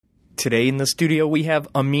Today in the studio we have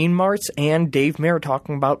Amin Marts and Dave Mair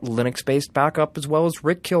talking about Linux-based backup, as well as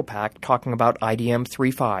Rick Kilpack talking about IDM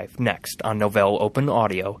 3.5, next on Novell Open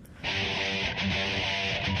Audio.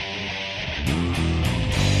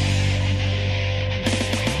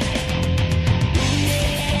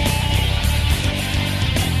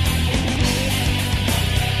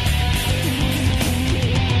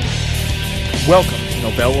 Welcome to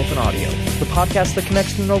Novell Open Audio, the podcast that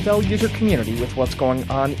connects the Novell user community with what's going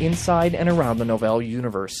on inside and around the Novell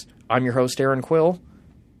universe. I'm your host, Aaron Quill.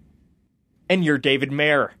 And you're David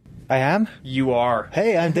Mair. I am? You are.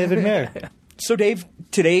 Hey, I'm David Mair. So, Dave,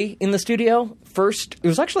 today in the studio, first, it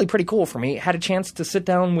was actually pretty cool for me. Had a chance to sit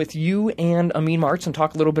down with you and Amin Marts and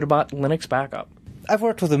talk a little bit about Linux backup. I've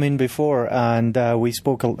worked with Amin before, and we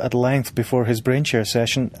spoke at length before his BrainShare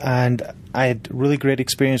session, and I had really great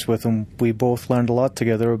experience with him. We both learned a lot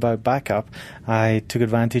together about backup. I took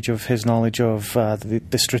advantage of his knowledge of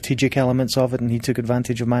the strategic elements of it, and he took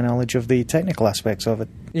advantage of my knowledge of the technical aspects of it.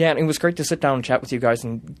 Yeah, and it was great to sit down and chat with you guys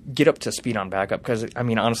and get up to speed on backup, because, I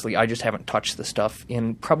mean, honestly, I just haven't touched this stuff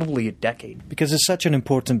in probably a decade. Because it's such an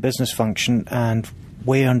important business function and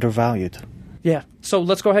way undervalued. Yeah, so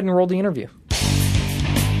let's go ahead and roll the interview.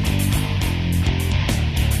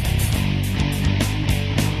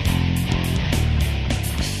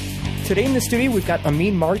 Today in the studio, we've got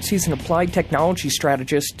Amin Marts. He's an applied technology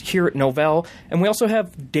strategist here at Novell. And we also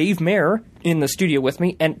have Dave Mair in the studio with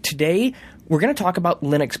me. And today, we're going to talk about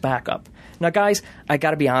Linux backup. Now, guys, I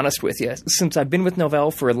got to be honest with you. Since I've been with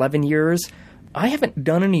Novell for 11 years, I haven't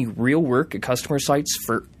done any real work at customer sites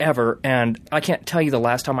forever. And I can't tell you the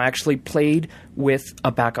last time I actually played with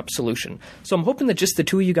a backup solution. So I'm hoping that just the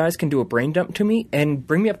two of you guys can do a brain dump to me and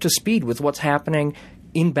bring me up to speed with what's happening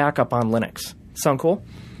in backup on Linux. Sound cool?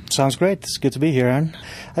 Sounds great. It's good to be here, Aaron.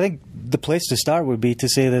 I think the place to start would be to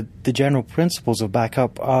say that the general principles of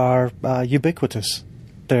backup are ubiquitous.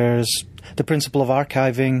 There's the principle of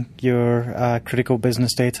archiving your critical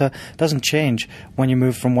business data. Doesn't change when you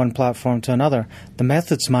move from one platform to another. The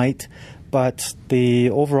methods might, but the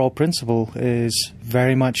overall principle is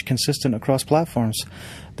very much consistent across platforms.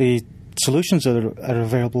 The solutions that are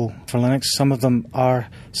available for Linux, some of them are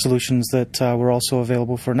solutions that were also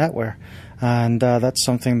available for NetWare. And that's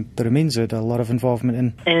something that it means it, a lot of involvement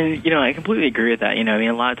in. And, I completely agree with that. I mean,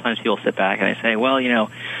 a lot of times people sit back and they say, well,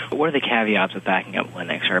 what are the caveats with backing up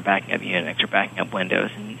Linux or backing up Unix or backing up Windows?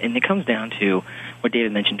 And it comes down to what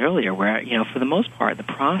David mentioned earlier, where, for the most part, the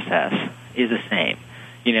process is the same.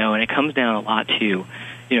 And it comes down a lot to,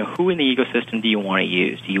 who in the ecosystem do you want to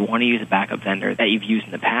use? Do you want to use a backup vendor that you've used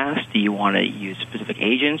in the past? Do you want to use specific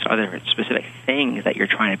agents? Are there specific things that you're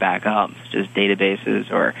trying to back up, such as databases,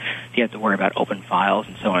 or do you have to worry about open files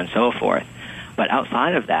and so on and so forth? But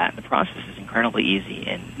outside of that, the process is incredibly easy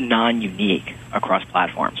and non-unique across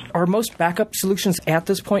platforms. Are most backup solutions at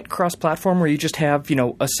this point cross-platform, where you just have,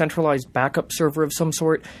 a centralized backup server of some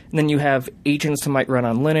sort, and then you have agents that might run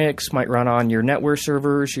on Linux, might run on your NetWare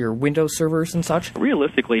servers, your Windows servers and such?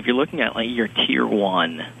 Realistically, if you're looking at your tier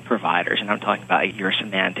 1 providers, and I'm talking about your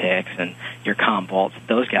Symantec's and your Commvaults,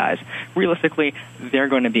 those guys, realistically, they're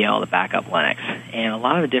going to be able to back up Linux. And a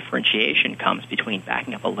lot of the differentiation comes between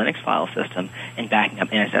backing up a Linux file system and backing up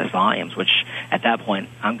NSS volumes, which at that point,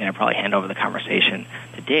 I'm going to probably hand over the conversation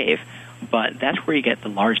to Dave. But that's where you get the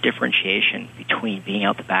large differentiation between being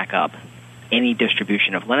able to back up any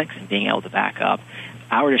distribution of Linux and being able to back up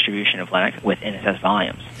our distribution of Linux with NSS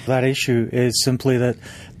volumes. That issue is simply that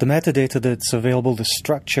the metadata that's available, the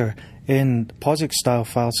structure in POSIX-style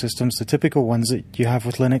file systems, the typical ones that you have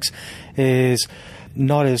with Linux, is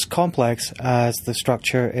not as complex as the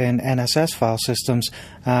structure in NSS file systems,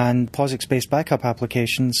 and POSIX-based backup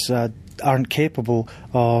applications aren't capable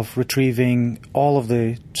of retrieving all of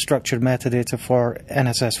the structured metadata for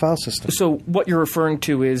NSS file systems. So what you're referring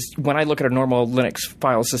to is, when I look at a normal Linux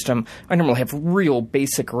file system, I normally have real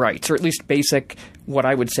basic writes, or at least basic, what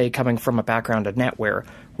I would say, coming from a background of NetWare,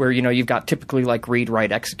 where, you've got typically read,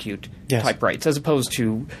 write, execute type writes, as opposed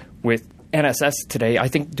to with NSS today, I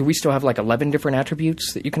think, do we still have 11 different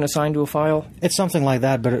attributes that you can assign to a file? It's something like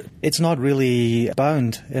that, but it's not really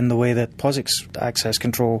bound in the way that POSIX access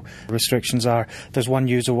control restrictions are. There's one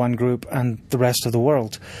user, one group, and the rest of the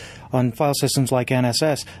world. On file systems like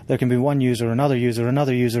NSS, there can be one user, another user,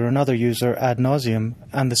 another user, another user ad nauseum,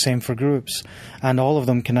 and the same for groups. And all of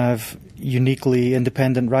them can have uniquely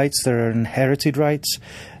independent rights. There are inherited rights,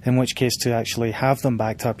 in which case to actually have them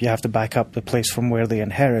backed up, you have to back up the place from where they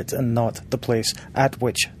inherit and not the place at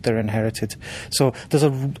which they're inherited. So there's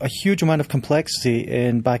a huge amount of complexity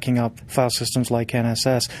in backing up file systems like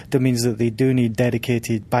NSS. That means that they do need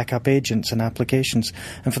dedicated backup agents and applications.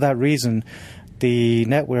 And for that reason, the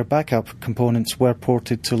NetWare backup components were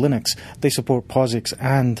ported to Linux. They support POSIX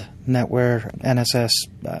and NetWare NSS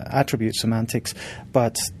attribute semantics,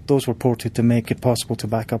 but those were ported to make it possible to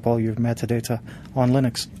back up all your metadata on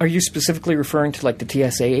Linux. Are you specifically referring to like the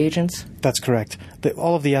TSA agents? That's correct.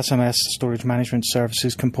 All of the SMS storage management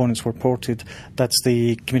services components were ported. That's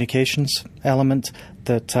the communications element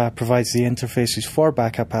that provides the interfaces for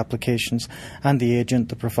backup applications, and the agent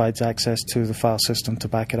that provides access to the file system to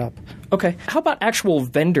back it up. Okay. How about actual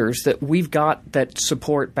vendors that we've got that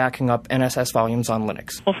support backing up NSS volumes on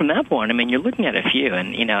Linux? Well, from that point, I mean, you're looking at a few,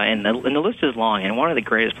 and the list is long. And one of the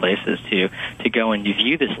greatest places to go and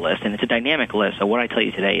view this list, and it's a dynamic list. So what I tell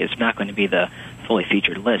you today is not going to be the fully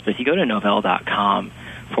featured list. But if you go to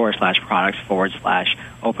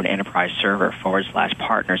novell.com/products/open enterprise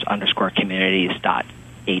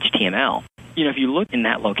server/partners_communities.html. If you look in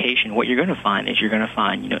that location, what you're going to find is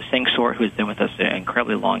SyncSort, who's been with us an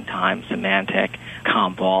incredibly long time, Symantec,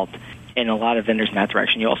 Commvault, and a lot of vendors in that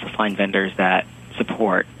direction. You also find vendors that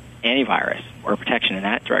support antivirus or protection in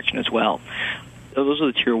that direction as well. So those are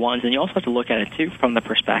the tier ones. And you also have to look at it, too, from the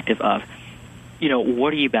perspective of,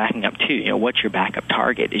 what are you backing up to? What's your backup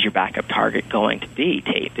target? Is your backup target going to be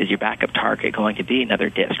tape? Is your backup target going to be another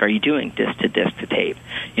disk? Are you doing disk to tape?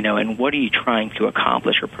 And what are you trying to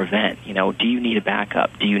accomplish or prevent? Do you need a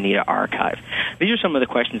backup? Do you need an archive? These are some of the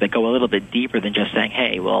questions that go a little bit deeper than just saying,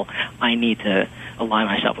 hey, well, I need to align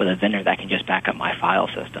myself with a vendor that can just back up my file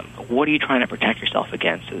system. What are you trying to protect yourself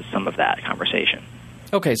against is some of that conversation.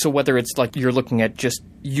 Okay, so whether it's like you're looking at just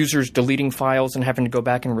users deleting files and having to go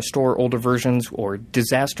back and restore older versions, or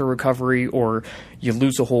disaster recovery, or you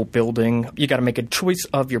lose a whole building, you got to make a choice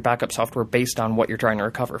of your backup software based on what you're trying to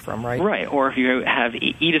recover from, right? Right, or if you have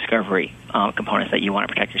e-discovery components that you want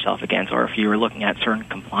to protect yourself against, or if you're looking at certain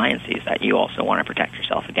compliances that you also want to protect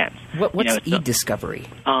yourself against. What's e-discovery?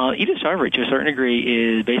 E-discovery, to a certain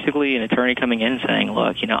degree, is basically an attorney coming in and saying,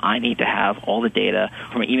 look, I need to have all the data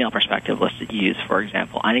from an email perspective. Let's use, for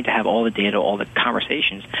example, I need to have all the data, all the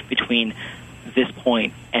conversations between this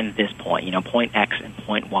point and this point, point X and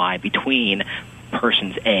point Y, between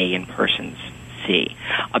persons A and persons C.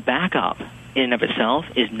 A backup in and of itself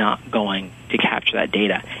is not going to capture that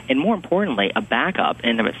data. And more importantly, a backup in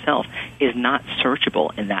and of itself is not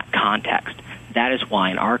searchable in that context. That is why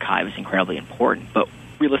an archive is incredibly important. But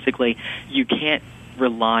realistically, you can't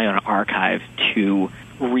rely on an archive to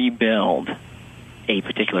rebuild a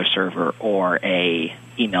particular server or a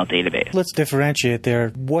email database. Let's differentiate there.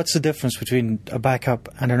 What's the difference between a backup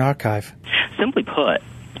and an archive? Simply put,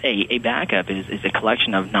 a backup is a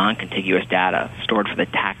collection of non-contiguous data stored for the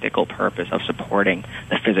tactical purpose of supporting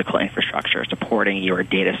the physical infrastructure, supporting your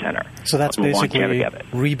data center. So that's basically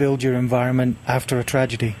rebuild your environment after a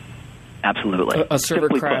tragedy. Absolutely. A server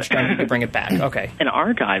crashed, I need to bring it back. Okay. An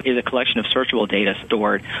archive is a collection of searchable data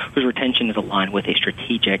stored whose retention is aligned with a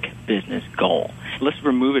strategic business goal. Let's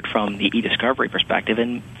remove it from the e-discovery perspective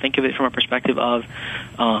and think of it from a perspective of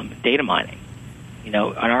data mining. An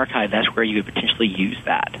archive, that's where you would potentially use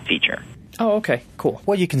that feature. Oh, okay. Cool.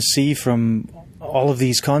 What you can see from all of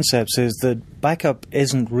these concepts is that backup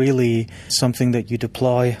isn't really something that you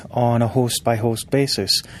deploy on a host-by-host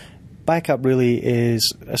basis. Backup really is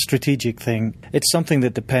a strategic thing. It's something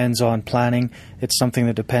that depends on planning. It's something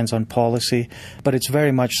that depends on policy. But it's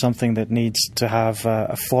very much something that needs to have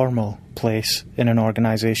a formal place in an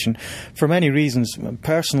organization for many reasons.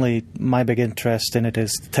 Personally, my big interest in it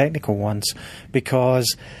is the technical ones,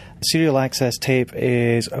 because serial access tape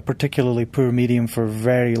is a particularly poor medium for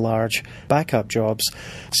very large backup jobs,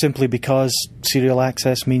 simply because serial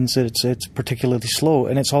access means that it's particularly slow,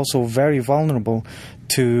 and it's also very vulnerable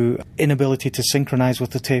to inability to synchronize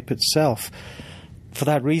with the tape itself. For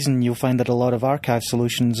that reason, you'll find that a lot of archive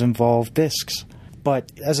solutions involve disks.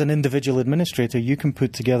 But as an individual administrator, you can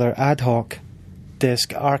put together ad hoc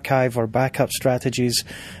disk archive or backup strategies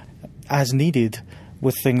as needed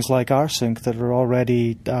with things like rsync that are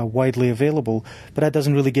already widely available. But that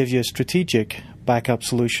doesn't really give you a strategic backup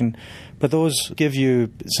solution. But those give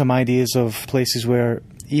you some ideas of places where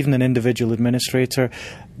even an individual administrator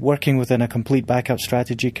working within a complete backup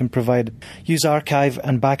strategy can use archive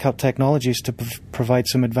and backup technologies to provide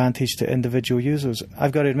some advantage to individual users.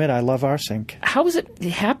 I've got to admit, I love rsync. How is it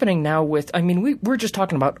happening now with, we're just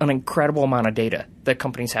talking about an incredible amount of data that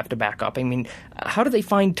companies have to back up. How do they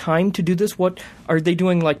find time to do this? What are they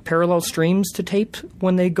doing, like parallel streams to tape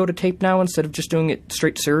when they go to tape now instead of just doing it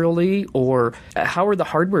straight serially? Or how are the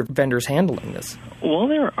hardware vendors handling this? Well,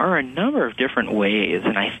 there are a number of different ways,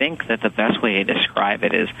 and I think that the best way to describe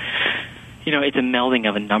it is, it's a melding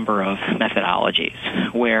of a number of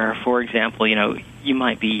methodologies where, for example, you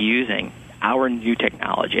might be using our new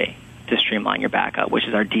technology to streamline your backup, which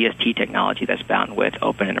is our DST technology that's bound with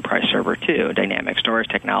Open Enterprise Server 2, dynamic storage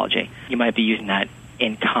technology. You might be using that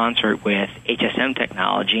in concert with HSM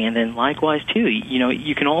technology, and then likewise, too,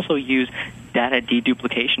 you can also use data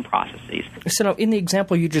deduplication processes. So now, in the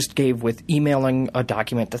example you just gave with emailing a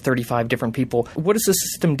document to 35 different people, what does the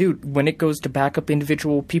system do? When it goes to back up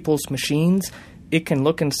individual people's machines, it can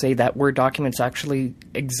look and say that Word document's actually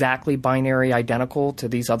exactly binary identical to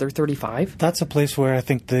these other 35? That's a place where I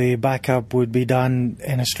think the backup would be done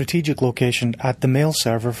in a strategic location at the mail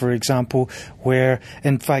server, for example, where,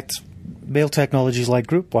 in fact, mail technologies like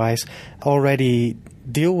GroupWise already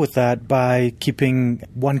deal with that by keeping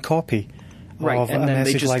one copy of a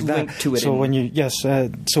message like that.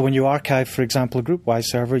 So when you archive, for example, a GroupWise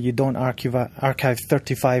server, you don't archive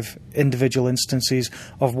 35 individual instances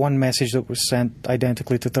of one message that was sent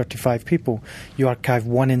identically to 35 people. You archive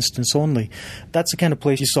one instance only. That's the kind of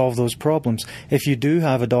place you solve those problems. If you do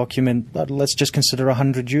have a document, let's just consider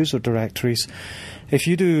 100 user directories. If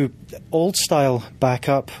you do old-style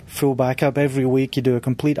backup, full backup, every week you do a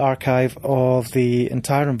complete archive of the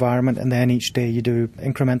entire environment, and then each day you do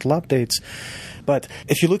incremental updates. But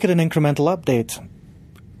if you look at an incremental update,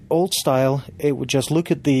 old-style, it would just look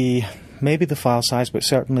at maybe the file size, but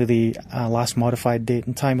certainly the last modified date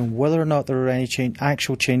and time, and whether or not there are any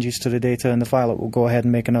actual changes to the data in the file, it will go ahead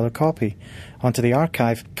and make another copy onto the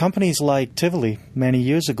archive. Companies like Tivoli many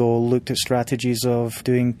years ago looked at strategies of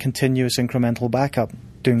doing continuous incremental backup,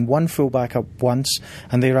 doing one full backup once,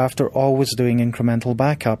 and thereafter always doing incremental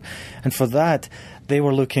backup. And for that, they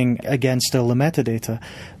were looking, again, still the metadata.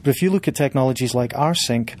 But if you look at technologies like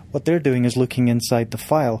rsync, what they're doing is looking inside the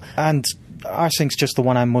file. And rsync's just the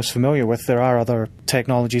one I'm most familiar with. There are other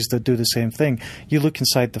technologies that do the same thing. You look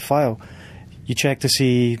inside the file, you check to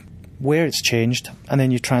see where it's changed, and then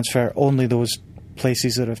you transfer only those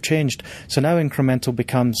places that have changed. So now incremental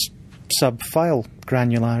becomes sub-file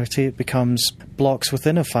granularity. It becomes blocks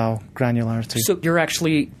within a file granularity. So you're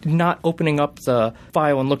actually not opening up the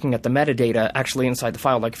file and looking at the metadata actually inside the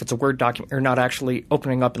file. Like if it's a Word document, you're not actually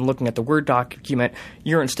opening up and looking at the Word document.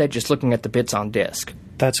 You're instead just looking at the bits on disk.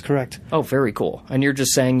 That's correct. Oh, very cool. And you're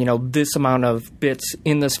just saying, this amount of bits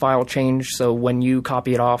in this file changed, so when you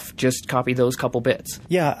copy it off, just copy those couple bits.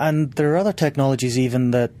 Yeah, and there are other technologies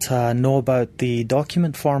even that know about the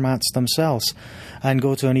document formats themselves and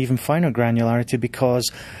go to an even finer granularity, because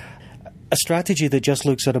a strategy that just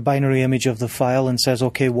looks at a binary image of the file and says,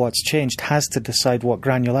 okay, what's changed, has to decide what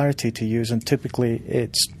granularity to use, and typically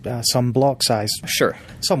it's some block size. Sure.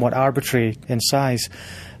 Somewhat arbitrary in size.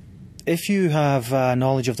 If you have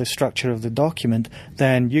knowledge of the structure of the document,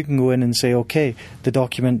 then you can go in and say, okay, the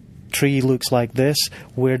document tree looks like this,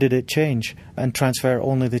 where did it change? And transfer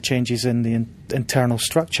only the changes in the internal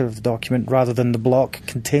structure of the document rather than the block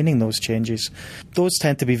containing those changes. Those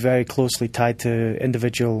tend to be very closely tied to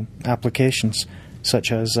individual applications,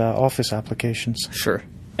 such as Office applications. Sure.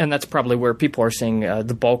 And that's probably where people are seeing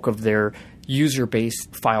the bulk of their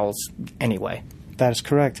user-based files anyway. That is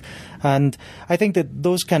correct. And I think that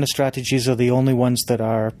those kind of strategies are the only ones that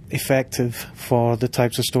are effective for the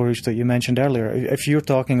types of storage that you mentioned earlier. If you're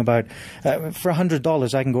talking about, for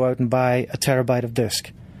 $100, I can go out and buy a terabyte of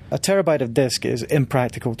disk. A terabyte of disk is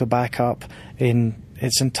impractical to back up in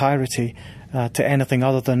its entirety to anything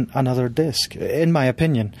other than another disk, in my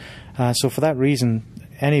opinion. So for that reason,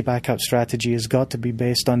 any backup strategy has got to be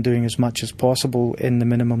based on doing as much as possible in the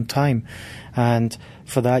minimum time. And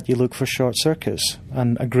for that, you look for short circuits.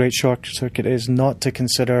 And a great short circuit is not to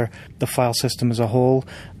consider the file system as a whole,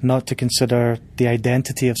 not to consider the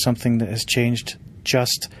identity of something that has changed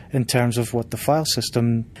just in terms of what the file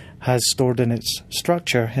system has stored in its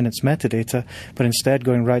structure, in its metadata, but instead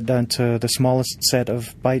going right down to the smallest set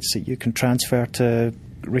of bytes that you can transfer to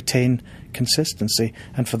retain consistency.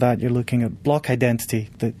 And for that, you're looking at block identity,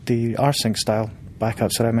 the rsync style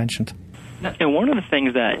backups that I mentioned. Now, one of the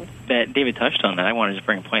things that David touched on that I wanted to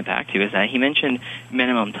bring a point back to is that he mentioned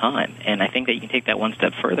minimum time. And I think that you can take that one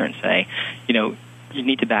step further and say, you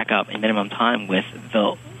need to back up in minimum time with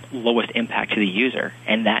the lowest impact to the user.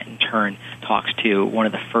 And that, in turn, talks to one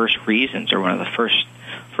of the first reasons or one of the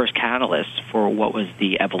first catalysts for what was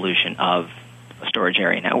the evolution of a storage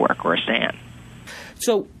area network or a SAN.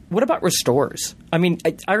 So what about restores? I mean,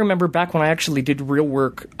 I remember back when I actually did real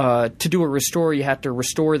work, to do a restore, you had to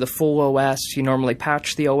restore the full OS. You normally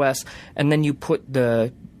patch the OS, and then you put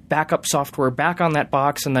the backup software back on that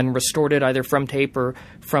box and then restored it either from tape or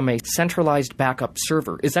from a centralized backup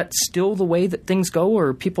server. Is that still the way that things go, or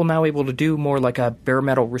are people now able to do more like a bare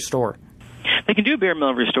metal restore? They can do a bare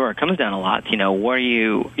minimum restore. It comes down a lot.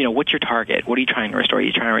 What's your target? What are you trying to restore? Are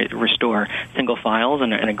you trying to restore single files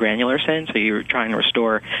in a granular sense? Are you trying to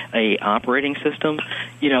restore a operating system?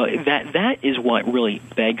 That is what really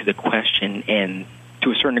begs the question, and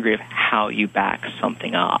to a certain degree, of how you back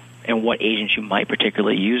something up and what agents you might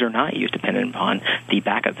particularly use or not use, depending upon the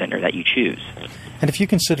backup vendor that you choose. And if you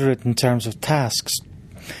consider it in terms of tasks,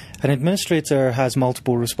 an administrator has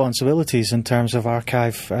multiple responsibilities in terms of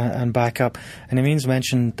archive and backup, and Amin's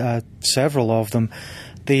mentioned several of them.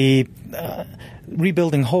 The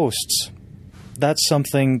rebuilding hosts, that's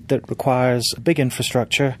something that requires a big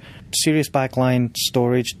infrastructure, serious backline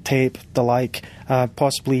storage, tape, the like,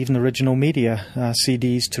 possibly even original media,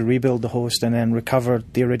 CDs, to rebuild the host and then recover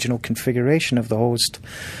the original configuration of the host.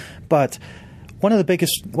 But one of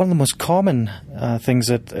the most common things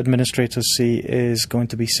that administrators see is going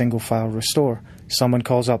to be single file restore. Someone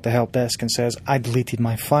calls up the help desk and says, I deleted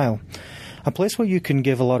my file. A place where you can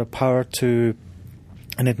give a lot of power to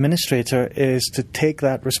an administrator is to take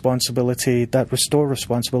that responsibility, that restore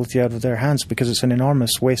responsibility, out of their hands, because it's an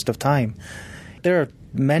enormous waste of time. There are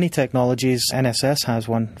many technologies. NSS has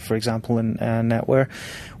one, for example, in NetWare,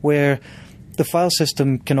 where the file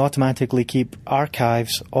system can automatically keep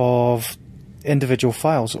archives of individual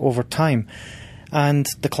files over time. And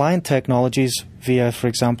the client technologies, via, for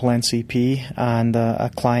example, NCP and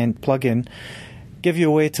a client plugin, give you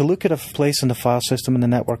a way to look at a place in the file system, in the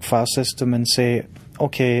network file system, and say,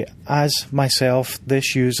 okay, as myself,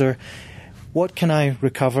 this user, what can I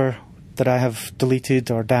recover that I have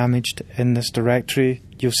deleted or damaged in this directory?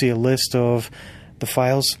 You'll see a list of the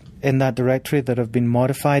files in that directory that have been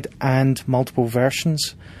modified and multiple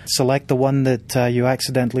versions. Select the one that you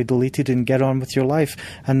accidentally deleted and get on with your life.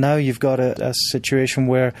 And now you've got a situation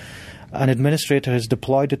where an administrator has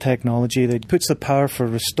deployed a technology that puts the power for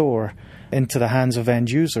restore into the hands of end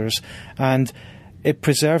users, and it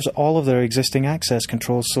preserves all of their existing access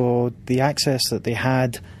controls. So the access that they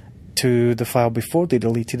had to the file before they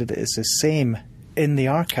deleted it is the same in the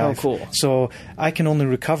archive. Oh, cool. So I can only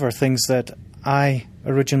recover things that I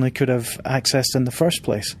originally could have accessed in the first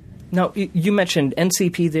place. Now, you mentioned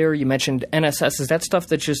NCP there, you mentioned NSS. Is that stuff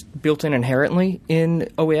that's just built in inherently in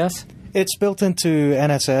OAS? It's built into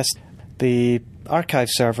NSS. The archive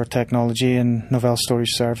server technology in Novell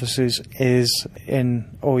Storage Services is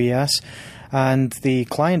in OES, and the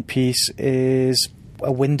client piece is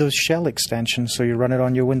a Windows shell extension. So you run it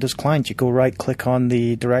on your Windows client. You go right-click on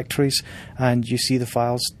the directories and you see the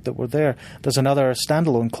files that were there. There's another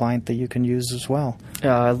standalone client that you can use as well.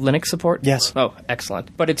 Linux support? Yes. Oh,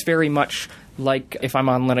 excellent. But it's very much like, if I'm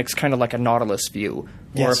on Linux, kind of like a Nautilus view.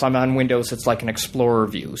 Or Yes. if I'm on Windows, it's like an Explorer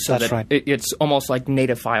view. So That's right. It's almost like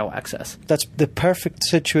native file access. That's the perfect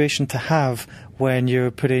situation to have when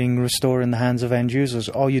you're putting restore in the hands of end users.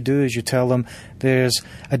 All you do is you tell them there's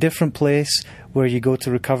a different place where you go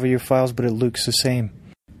to recover your files, but it looks the same.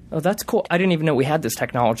 Oh, that's cool. I didn't even know we had this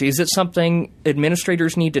technology. Is it something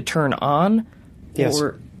administrators need to turn on? Yes.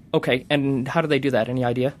 Okay, and how do they do that? Any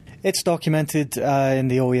idea? It's documented in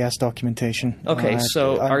the OES documentation. Okay,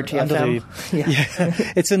 so RTFM?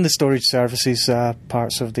 Yeah, it's in the storage services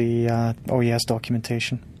parts of the OES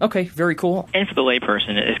documentation. Okay, very cool. And for the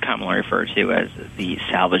layperson, it is commonly referred to as the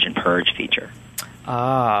salvage and purge feature.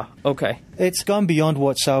 Ah, okay. It's gone beyond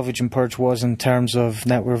what Salvage and Purge was in terms of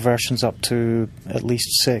network versions up to at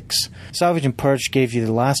least 6. Salvage and Purge gave you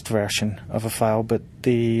the last version of a file, but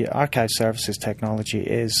the archive services technology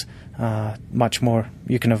is much more.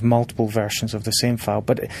 You can have multiple versions of the same file,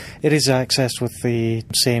 but it is accessed with the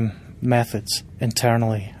same methods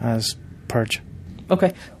internally as Purge.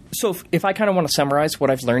 Okay, so if I kind of want to summarize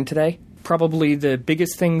what I've learned today, probably the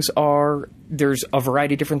biggest things are there's a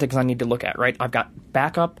variety of different things I need to look at, right? I've got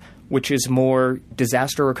backup, which is more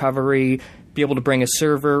disaster recovery, be able to bring a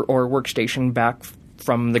server or a workstation back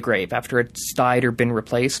from the grave after it's died or been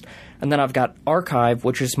replaced. And then I've got archive,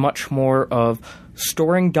 which is much more of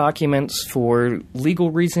storing documents for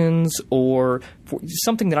legal reasons or for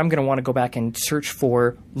something that I'm going to want to go back and search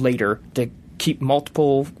for later to keep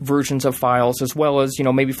multiple versions of files, as well as,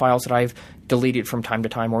 maybe files that I've deleted from time to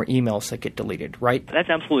time or emails that get deleted, right?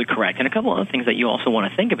 That's absolutely correct. And a couple other things that you also want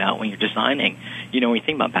to think about when you're designing, when you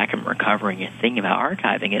think about backup and recovery and you're thinking about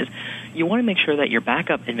archiving is you want to make sure that your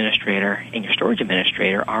backup administrator and your storage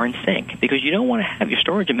administrator are in sync, because you don't want to have your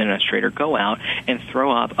storage administrator go out and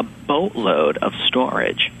throw up a boatload of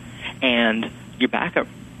storage and your backup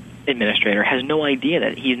administrator has no idea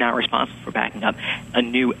that he's not responsible for backing up a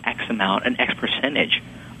new X amount, an X percentage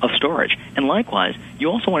of storage. And likewise,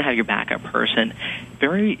 you also want to have your backup person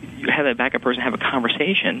have a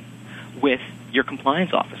conversation with your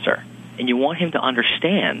compliance officer, and you want him to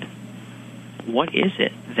understand what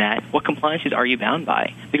compliances are you bound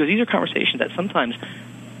by? Because these are conversations that sometimes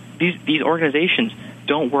these organizations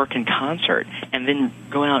don't work in concert and then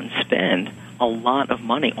go out and spend a lot of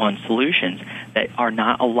money on solutions that are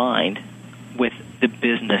not aligned with the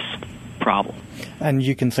business problem. And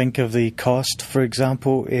you can think of the cost, for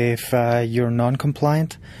example, if you're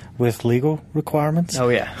non-compliant with legal requirements. Oh,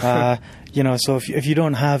 yeah. So if you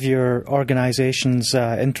don't have your organization's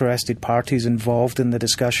interested parties involved in the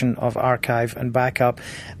discussion of archive and backup,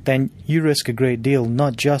 then you risk a great deal,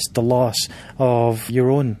 not just the loss of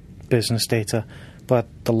your own business data, but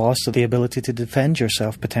the loss of the ability to defend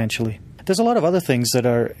yourself potentially. There's a lot of other things that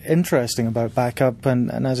are interesting about backup,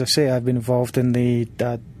 and as I say, I've been involved in the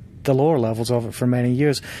lower levels of it for many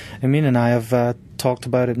years. Amin and I have talked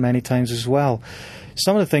about it many times as well.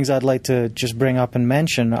 Some of the things I'd like to just bring up and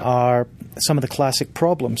mention are some of the classic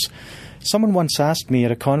problems. Someone once asked me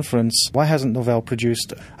at a conference, why hasn't Novell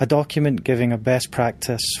produced a document giving a best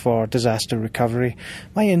practice for disaster recovery?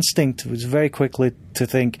 My instinct was very quickly to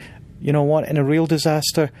think, you know what, in a real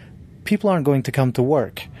disaster, people aren't going to come to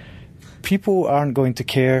work. People aren't going to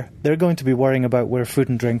care. They're going to be worrying about where food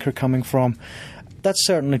and drink are coming from. That's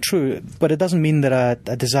certainly true, but it doesn't mean that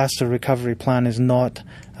a disaster recovery plan is not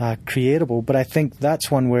creatable. But I think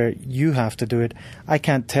that's one where you have to do it. I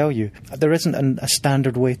can't tell you. There isn't a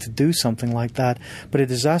standard way to do something like that, but a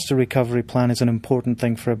disaster recovery plan is an important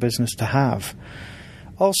thing for a business to have.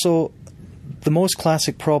 Also, the most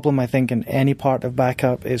classic problem, I think, in any part of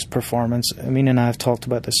backup is performance. Amin and I have talked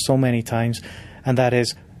about this so many times, and that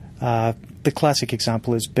is the classic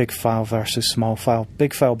example is big file versus small file.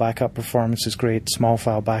 Big file backup performance is great. Small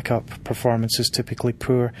file backup performance is typically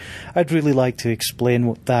poor. I'd really like to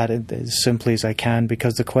explain that as simply as I can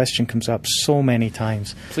because the question comes up so many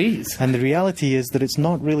times. Please. And the reality is that it's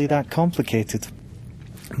not really that complicated.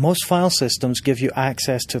 Most file systems give you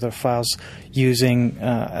access to their files using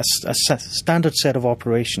a standard set of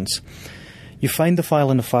operations. You find the file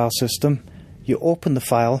in the file system. You open the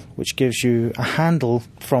file, which gives you a handle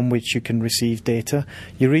from which you can receive data.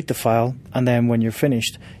 You read the file, and then when you're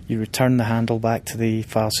finished, you return the handle back to the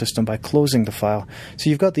file system by closing the file.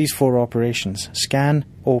 So you've got these four operations: scan,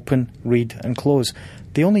 open, read, and close.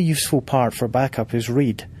 The only useful part for backup is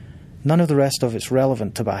read. None of the rest of it's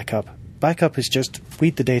relevant to backup. Backup is just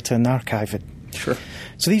read the data and archive it. Sure.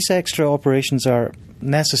 So these extra operations are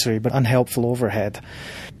necessary but unhelpful overhead.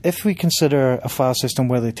 If we consider a file system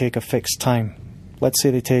where they take a fixed time, let's say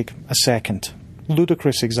they take a second.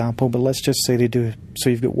 Ludicrous example, but let's just say they do. So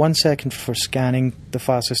you've got 1 second for scanning the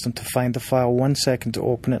file system to find the file, 1 second to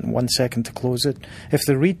open it, and 1 second to close it. If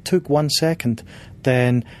the read took 1 second,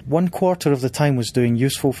 then 1/4 of the time was doing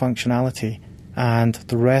useful functionality, and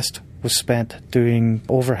the rest was spent doing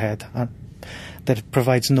overhead that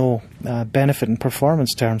provides no benefit in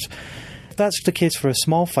performance terms. If that's the case for a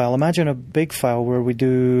small file, imagine a big file where we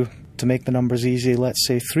do, to make the numbers easy, let's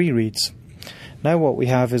say 3 reads. Now what we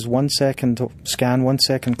have is 1 second scan, 1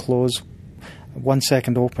 second close, 1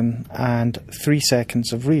 second open, and 3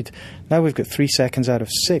 seconds of read. Now we've got 3 seconds out of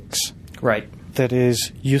 6. Right. That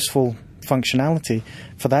is useful functionality.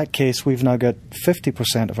 For that case, we've now got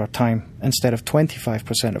 50% of our time instead of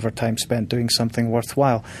 25% of our time spent doing something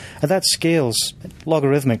worthwhile. And that scales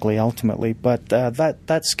logarithmically ultimately, but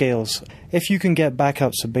that scales. If you can get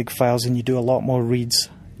backups of big files and you do a lot more reads,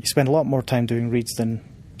 you spend a lot more time doing reads than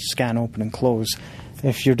scan, open, and close.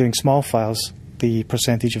 If you're doing small files, the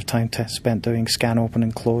percentage of time spent doing scan, open,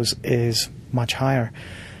 and close is much higher.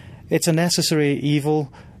 It's a necessary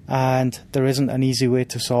evil, and there isn't an easy way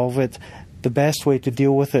to solve it. The best way to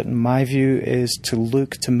deal with it, in my view, is to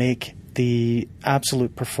look to make the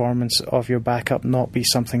absolute performance of your backup not be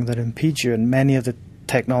something that impedes you, and many of the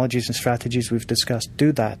technologies and strategies we've discussed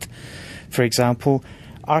do that. For example,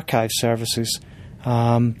 archive services.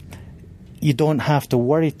 You don't have to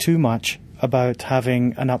worry too much about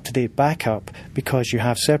having an up-to-date backup because you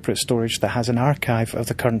have separate storage that has an archive of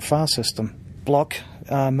the current file system. Block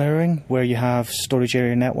mirroring, where you have storage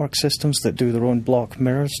area network systems that do their own block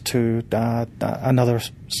mirrors to another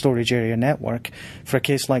storage area network. For a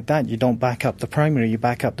case like that, you don't back up the primary, you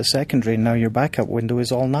back up the secondary, and now your backup window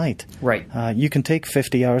is all night. Right. You can take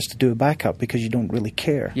 50 hours to do a backup because you don't really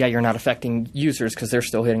care. Yeah, you're not affecting users because they're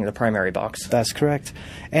still hitting the primary box. That's correct.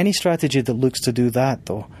 Any strategy that looks to do that,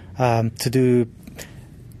 though, to do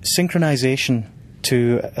synchronization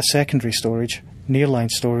to a secondary storage, nearline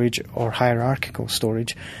storage or hierarchical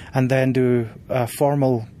storage, and then do a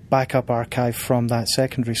formal backup archive from that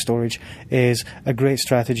secondary storage is a great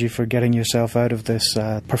strategy for getting yourself out of this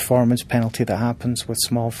performance penalty that happens with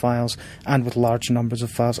small files and with large numbers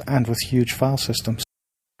of files and with huge file systems.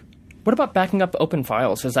 What about backing up open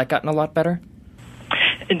files? Has that gotten a lot better?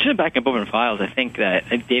 In terms of backing up open files, I think that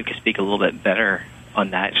Dave could speak a little bit better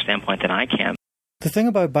on that standpoint than I can. The thing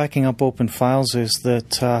about backing up open files is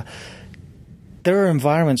that there are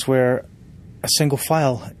environments where a single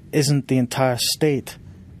file isn't the entire state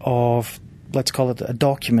of, let's call it, a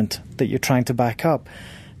document that you're trying to back up.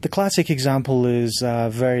 The classic example is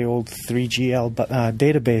very old 3GL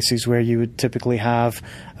databases where you would typically have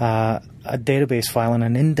a database file and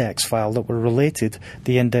an index file that were related.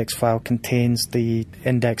 The index file contains the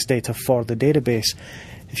index data for the database.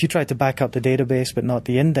 If you try to back up the database but not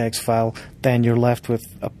the index file, then you're left with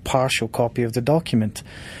a partial copy of the document,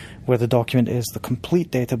 where the document is the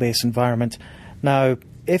complete database environment. Now,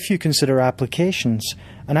 if you consider applications,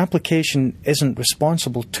 an application isn't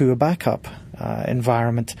responsible to a backup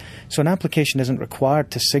environment. So an application isn't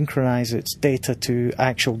required to synchronize its data to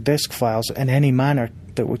actual disk files in any manner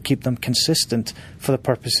that would keep them consistent for the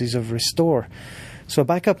purposes of restore. So a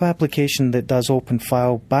backup application that does open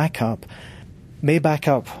file backup may back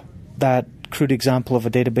up that crude example of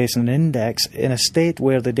a database and an index in a state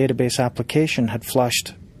where the database application had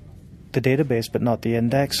flushed the database but not the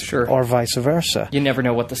index, sure, or vice versa. You never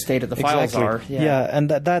know what the state of the files are. Yeah, and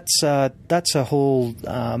that's a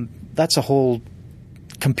whole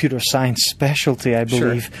computer science specialty, I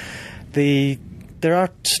believe. Sure. There are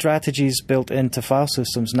strategies built into file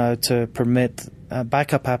systems now to permit a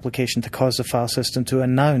backup application to cause the file system to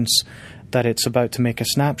announce that it's about to make a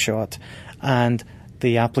snapshot, and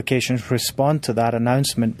the applications respond to that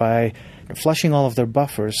announcement by flushing all of their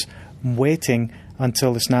buffers, waiting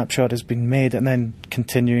until the snapshot has been made, and then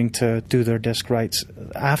continuing to do their disk writes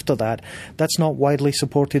after that. That's not widely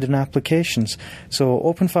supported in applications. So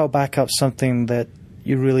open file backup's something that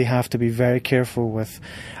you really have to be very careful with.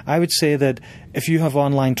 I would say that if you have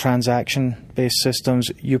online transaction-based systems,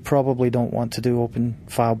 you probably don't want to do open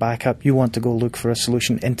file backup. You want to go look for a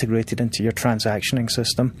solution integrated into your transactioning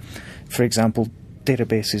system. For example,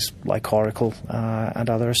 databases like Oracle and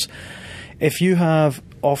others. If you have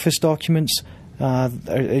Office documents,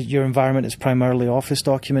 your environment is primarily Office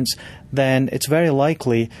documents, then it's very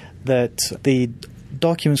likely that the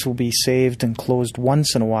documents will be saved and closed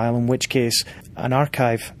once in a while, in which case an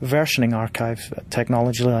versioning archive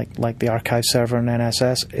technology like the archive server in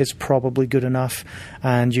NSS is probably good enough,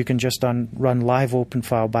 and you can just run live open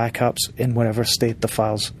file backups in whatever state the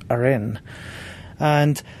files are in.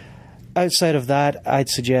 And outside of that, I'd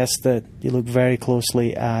suggest that you look very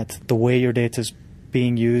closely at the way your data is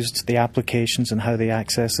being used, the applications and how they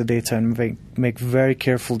access the data, and make very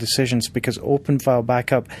careful decisions, because open file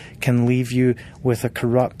backup can leave you with a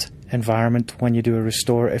corrupt environment when you do a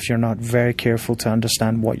restore if you're not very careful to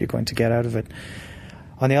understand what you're going to get out of it.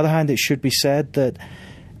 On the other hand, it should be said that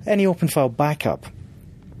any open file backup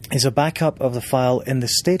is a backup of the file in the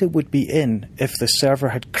state it would be in if the server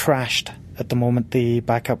had crashed at the moment the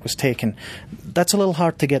backup was taken. That's a little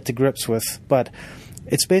hard to get to grips with, but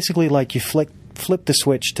it's basically like you flip the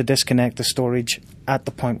switch to disconnect the storage at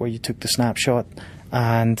the point where you took the snapshot,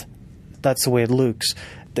 and that's the way it looks.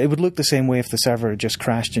 It would look the same way if the server had just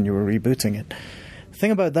crashed and you were rebooting it. The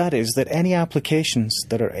thing about that is that any applications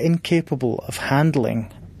that are incapable of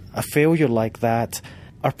handling a failure like that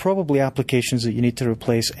are probably applications that you need to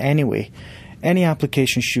replace anyway. Any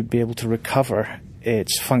application should be able to recover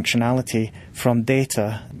its functionality from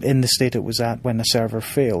data in the state it was at when the server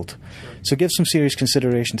failed. So give some serious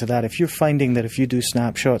consideration to that. If you're finding that if you do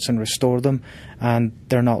snapshots and restore them and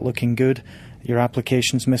they're not looking good, your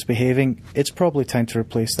application's misbehaving, it's probably time to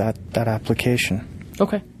replace that application.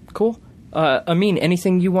 Okay, cool. Amin,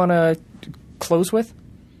 anything you want to close with?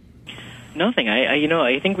 Nothing.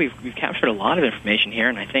 I think we've captured a lot of information here,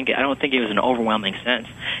 and I don't think it was an overwhelming sense.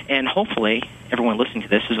 And hopefully, everyone listening to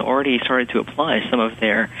this has already started to apply some of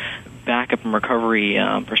their backup and recovery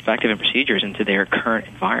perspective and procedures into their current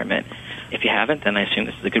environment. If you haven't, then I assume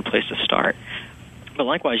this is a good place to start. But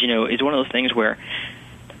likewise, it's one of those things where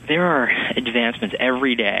there are advancements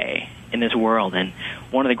every day in this world, and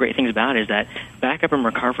one of the great things about it is that backup and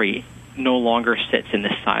recovery no longer sits in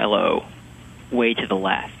the silo way to the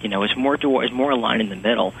left. It's more aligned in the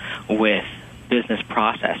middle with business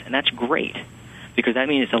process, and that's great because that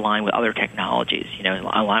means it's aligned with other technologies.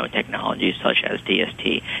 Aligned with technologies such as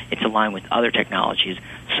DST. It's aligned with other technologies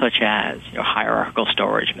such as hierarchical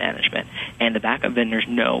storage management, and the backup vendors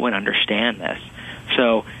know and understand this.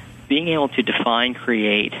 So being able to define,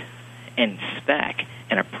 create, and spec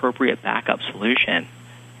an appropriate backup solution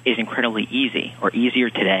is incredibly easy, or easier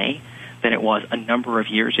today than it was a number of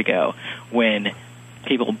years ago when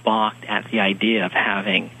people balked at the idea of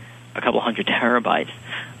having a couple hundred terabytes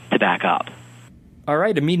to back up. All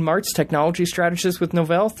right, Amin Marts, technology strategist with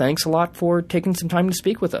Novell. Thanks a lot for taking some time to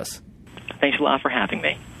speak with us. Thanks a lot for having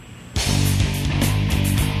me.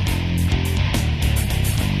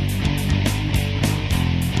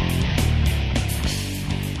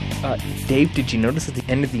 Dave, did you notice at the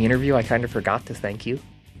end of the interview I kind of forgot to thank you?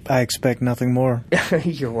 I expect nothing more.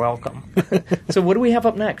 You're welcome. So what do we have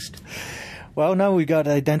up next? Well, now we got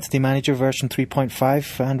Identity Manager version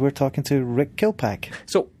 3.5, and we're talking to Rick Kilpack.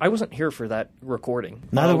 So I wasn't here for that recording.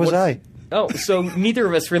 Neither was I. Oh, so neither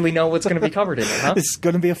of us really know what's going to be covered in it, huh? It's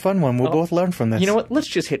going to be a fun one. We'll both learn from this. You know what? Let's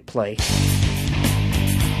just hit play.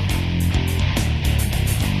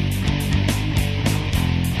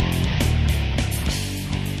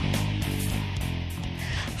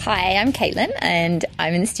 Hi, I'm Caitlin, and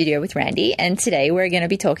I'm in the studio with Randy, and today we're going to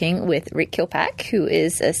be talking with Rick Kilpack, who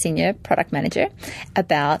is a senior product manager,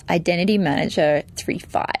 about Identity Manager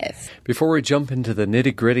 3.5. Before we jump into the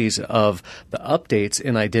nitty-gritties of the updates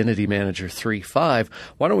in Identity Manager 3.5,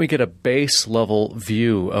 why don't we get a base-level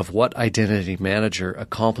view of what Identity Manager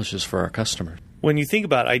accomplishes for our customers? When you think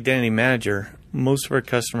about Identity Manager, most of our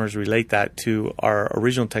customers relate that to our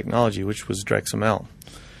original technology, which was DrexML.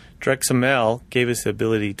 DrexML gave us the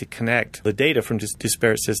ability to connect the data from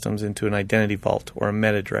disparate systems into an identity vault or a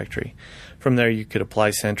meta directory. From there, you could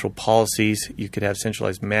apply central policies, you could have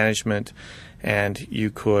centralized management, and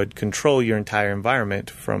you could control your entire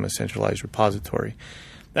environment from a centralized repository.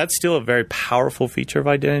 That's still a very powerful feature of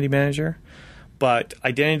Identity Manager, but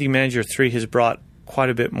Identity Manager 3 has brought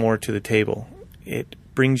quite a bit more to the table. It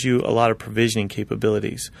brings you a lot of provisioning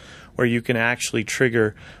capabilities where you can actually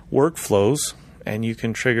trigger workflows and you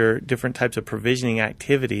can trigger different types of provisioning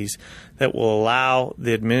activities that will allow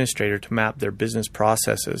the administrator to map their business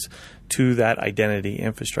processes to that identity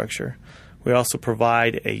infrastructure. We also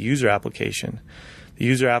provide a user application. The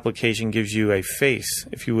user application gives you a face,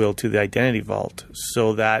 if you will, to the identity vault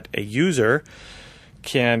so that a user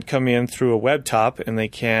can come in through a web top and they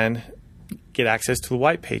can get access to the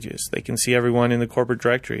white pages. They can see everyone in the corporate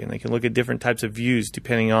directory, and they can look at different types of views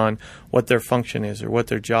depending on what their function is or what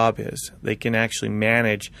their job is. They can actually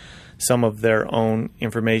manage some of their own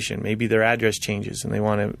information. Maybe their address changes and they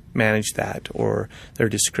want to manage that, or their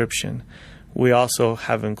description. We also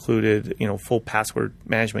have included, full password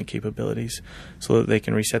management capabilities so that they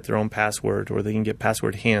can reset their own password or they can get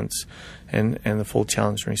password hints and the full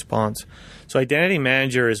challenge and response. So Identity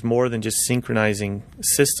Manager is more than just synchronizing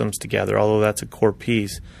systems together, although that's a core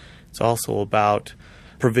piece. It's also about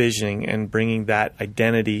provisioning and bringing that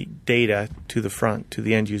identity data to the front, to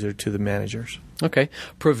the end user, to the managers. Okay.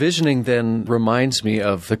 Provisioning then reminds me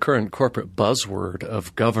of the current corporate buzzword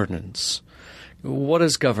of governance. What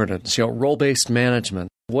is governance? Role-based management.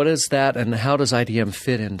 What is that, and how does IDM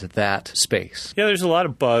fit into that space? Yeah, there's a lot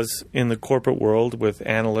of buzz in the corporate world with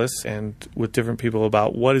analysts and with different people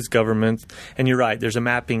about what is governance. And you're right, there's a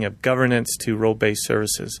mapping of governance to role-based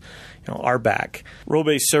services. RBAC.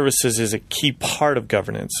 Role-based services is a key part of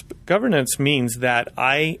governance. Governance means that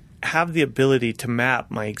I have the ability to map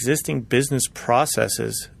my existing business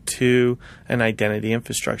processes to an identity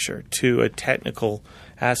infrastructure, to a technical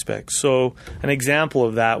aspect. So an example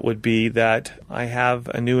of that would be that I have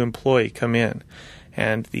a new employee come in,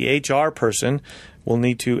 and the HR person will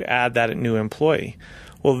need to add that new employee.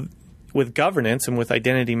 Well, with governance and with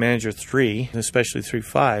Identity Manager 3, especially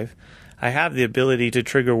 3.5, I have the ability to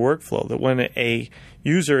trigger workflow that when a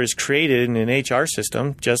user is created in an HR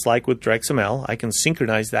system, just like with DrexML, I can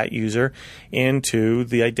synchronize that user into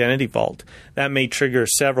the identity vault. That may trigger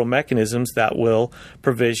several mechanisms that will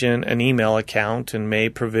provision an email account and may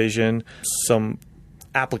provision some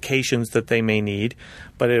applications that they may need,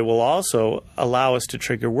 but it will also allow us to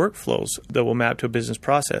trigger workflows that will map to a business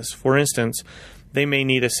process. For instance, they may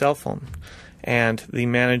need a cell phone, and the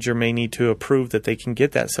manager may need to approve that they can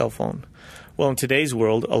get that cell phone. Well, in today's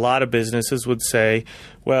world, a lot of businesses would say,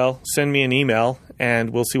 well, send me an email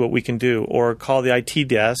and we'll see what we can do, or call the IT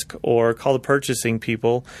desk, or call the purchasing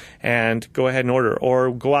people and go ahead and order,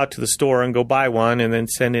 or go out to the store and go buy one and then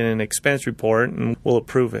send in an expense report and we'll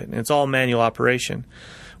approve it. And it's all manual operation.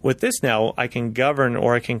 With this now, I can govern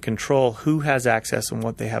or I can control who has access and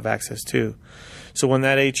what they have access to. So when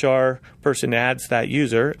that HR person adds that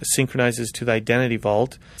user, synchronizes to the identity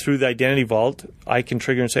vault. Through the identity vault, I can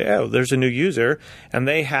trigger and say, oh, there's a new user, and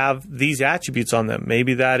they have these attributes on them.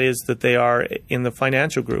 Maybe that is that they are in the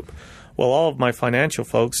financial group. Well, all of my financial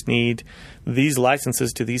folks need these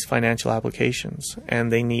licenses to these financial applications,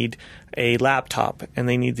 and they need a laptop, and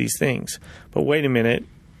they need these things. But wait a minute,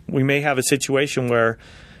 we may have a situation where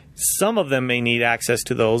some of them may need access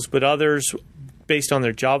to those, but others based on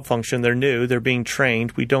their job function. They're new. They're being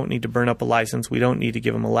trained. We don't need to burn up a license. We don't need to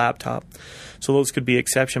give them a laptop. So those could be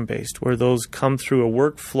exception-based, where those come through a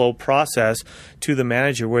workflow process to the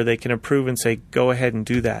manager where they can approve and say, go ahead and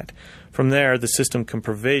do that. From there, the system can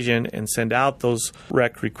provision and send out those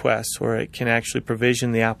rec requests, or it can actually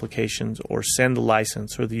provision the applications or send the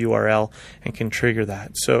license or the URL and can trigger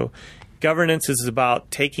that. So governance is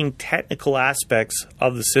about taking technical aspects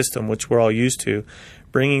of the system, which we're all used to,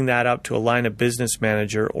 bringing that up to a line of business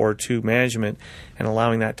manager or to management and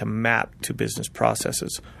allowing that to map to business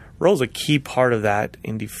processes. Role is a key part of that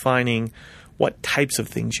in defining what types of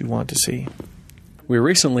things you want to see. We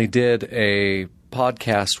recently did a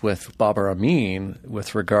podcast with Mair and Amin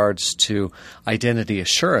with regards to identity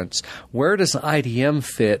assurance. Where does IDM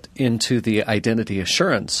fit into the identity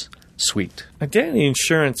assurance suite? Identity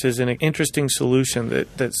insurance is an interesting solution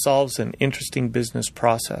that solves an interesting business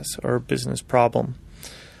process or business problem.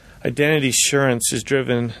 Identity assurance is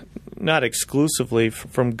driven not exclusively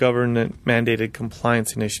from government-mandated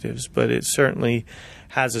compliance initiatives, but it certainly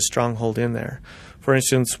has a stronghold in there. For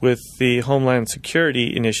instance, with the Homeland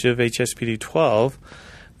Security Initiative, HSPD 12,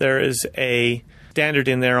 there is a standard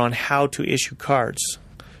in there on how to issue cards.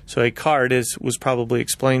 So a card, as was probably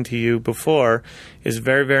explained to you before, is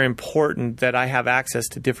very, very important that I have access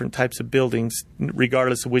to different types of buildings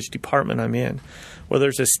regardless of which department I'm in. Well,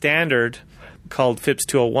 there's a standard called FIPS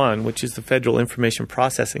 201, which is the Federal Information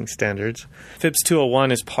Processing Standards. FIPS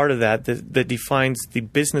 201 is part of that defines the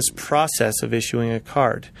business process of issuing a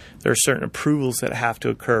card. There are certain approvals that have to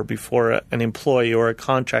occur before an employee or a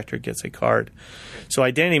contractor gets a card. So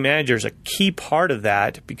Identity Manager is a key part of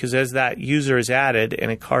that, because as that user is added and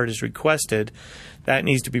a card is requested, that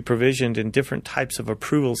needs to be provisioned, and different types of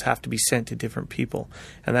approvals have to be sent to different people.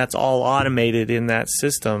 And that's all automated in that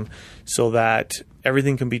system so that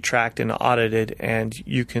everything can be tracked and audited, and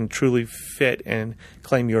you can truly fit and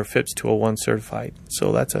claim your FIPS 201 certified.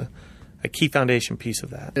 So that's a key foundation piece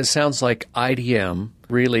of that. It sounds like IDM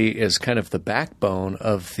really is kind of the backbone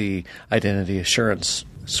of the identity assurance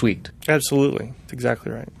suite. Absolutely. That's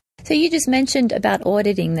exactly right. So you just mentioned about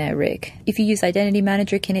auditing there, Rick. If you use Identity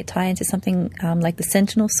Manager, can it tie into something like the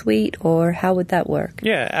Sentinel suite, or how would that work?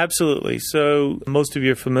 Yeah, absolutely. So most of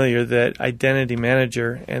you are familiar that Identity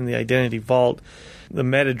Manager and the Identity Vault, the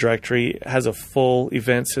meta directory, has a full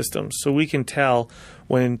event system. So we can tell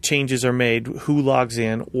when changes are made, who logs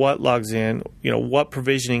in, what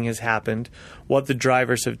provisioning has happened, what the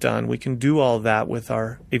drivers have done. We can do all of that with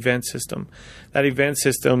our event system. That event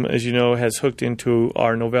system, as you know, has hooked into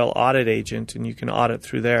our Novell audit agent, and you can audit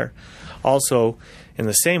through there. Also, in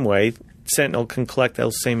the same way, Sentinel can collect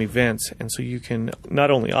those same events, and so you can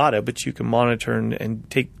not only audit, but you can monitor and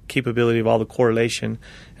take capability of all the correlation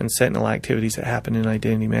and Sentinel activities that happen in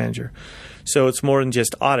Identity Manager. So it's more than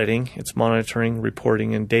just auditing, it's monitoring,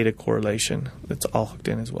 reporting, and data correlation. That's all hooked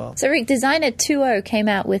in as well. So Rick, Designer 2.0 came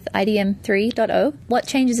out with IDM 3.0. What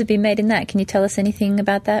changes have been made in that? Can you tell us anything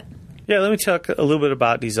about that? Yeah, let me talk a little bit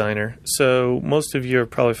about Designer. So most of you are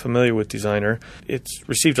probably familiar with Designer. It's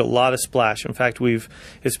received a lot of splash. In fact,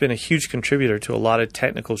 it's been a huge contributor to a lot of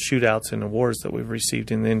technical shootouts and awards that we've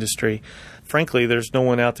received in the industry. Frankly, there's no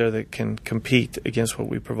one out there that can compete against what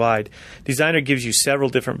we provide. Designer gives you several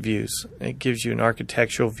different views. It gives you an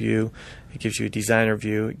architectural view. It gives you a designer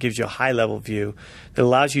view. It gives you a high-level view that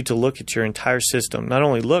allows you to look at your entire system. Not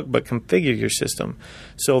only look, but configure your system.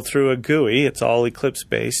 So through a GUI, it's all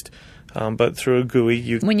Eclipse-based. But through a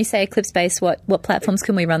GUI, When you say Eclipse-based, what platforms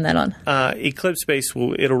can we run that on? Eclipse-based,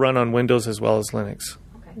 it'll run on Windows as well as Linux.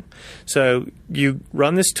 Okay. So you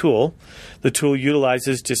run this tool. The tool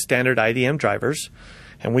utilizes just standard IDM drivers,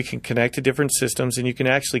 and we can connect to different systems, and you can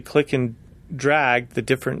actually click and drag the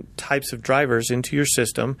different types of drivers into your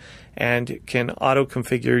system and can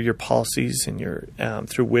auto-configure your policies and your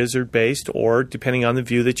through wizard-based, or depending on the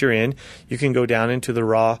view that you're in, you can go down into the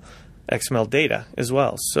raw XML data as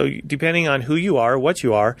well. So depending on who you are, what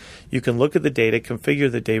you are, you can look at the data,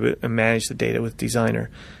 configure the data, and manage the data with Designer.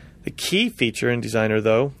 The key feature in Designer,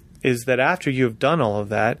 though, is that after you have done all of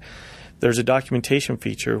that, there's a documentation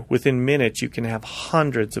feature. Within minutes, you can have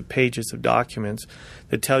hundreds of pages of documents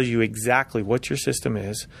that tell you exactly what your system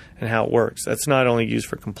is and how it works. That's not only used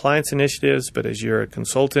for compliance initiatives, but as you're a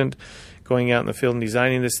consultant going out in the field and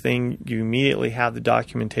designing this thing, you immediately have the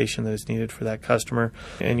documentation that is needed for that customer,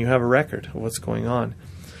 and you have a record of what's going on.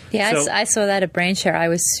 Yeah, so, I saw that at BrainShare. I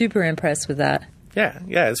was super impressed with that. Yeah,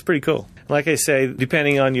 it's pretty cool. Like I say,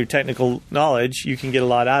 depending on your technical knowledge, you can get a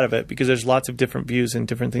lot out of it because there's lots of different views and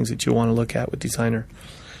different things that you want to look at with Designer.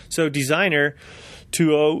 So Designer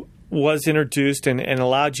 2.0 was introduced and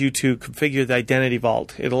allowed you to configure the identity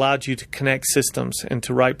vault. It allowed you to connect systems and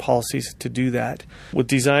to write policies to do that. With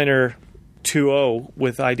Designer 2.0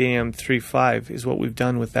 with IDM 3.5 is what we've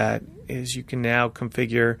done with that, is you can now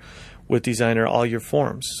configure with Designer all your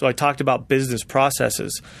forms. So I talked about business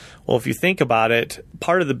processes. Well, if you think about it,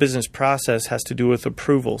 part of the business process has to do with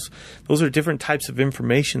approvals. Those are different types of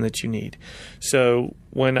information that you need. So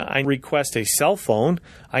when I request a cell phone,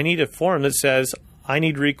 I need a form that says, I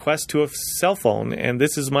need request to a cell phone, and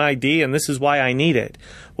this is my ID, and this is why I need it.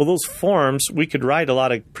 Well, those forms, we could write a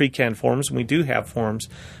lot of pre-canned forms, and we do have forms,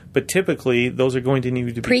 but typically those are going to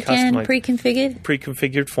need to be customized. Pre-configured?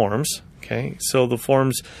 Pre-configured forms. Okay, so the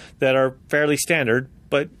forms that are fairly standard,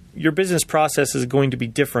 but your business process is going to be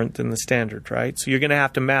different than the standard, right? So you're going to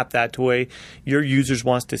have to map that to the way your users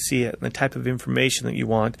wants to see it and the type of information that you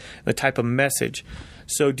want, and the type of message.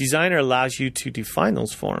 So Designer allows you to define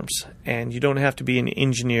those forms, and you don't have to be an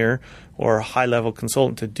engineer or a high-level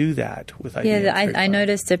consultant to do that with IDM. Yeah, I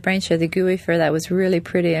noticed at Brainshow the GUI for that was really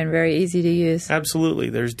pretty and very easy to use. Absolutely.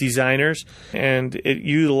 There's designers, and it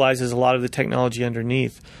utilizes a lot of the technology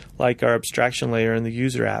underneath, like our abstraction layer in the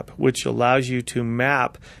user app, which allows you to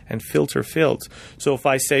map and filter fields. So if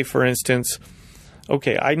I say, for instance,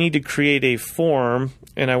 okay, I need to create a form,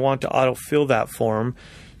 and I want to autofill that form,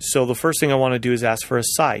 so the first thing I want to do is ask for a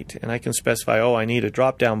site, and I can specify, I need a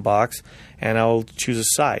drop-down box, and I'll choose a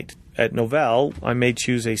site. At Novell, I may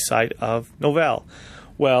choose a site of Novell.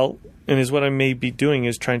 Well, and what I may be doing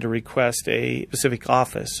is trying to request a specific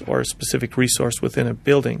office or a specific resource within a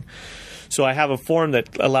building. So I have a form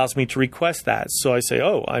that allows me to request that. So I say,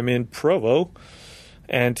 I'm in Provo,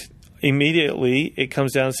 and immediately it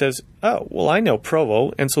comes down and says, I know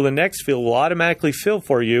Provo. And so the next field will automatically fill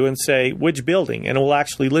for you and say which building, and it will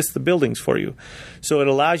actually list the buildings for you. So it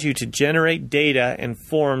allows you to generate data and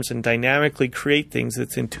forms and dynamically create things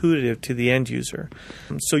that's intuitive to the end user.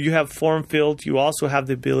 So you have form fields. You also have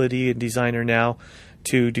the ability in Designer now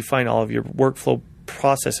to define all of your workflow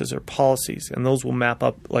processes or policies, and those will map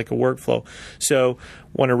up like a workflow. So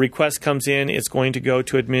when a request comes in, it's going to go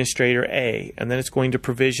to administrator A, and then it's going to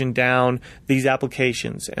provision down these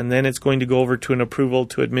applications, and then it's going to go over to an approval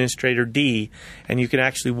to administrator D, and you can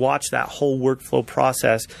actually watch that whole workflow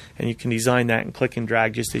process, and you can design that and click and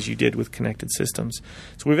drag just as you did with connected systems.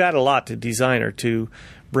 So we've added a lot to Designer to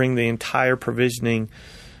bring the entire provisioning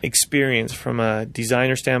experience from a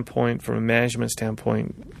designer standpoint, from a management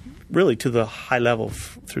standpoint, really to the high level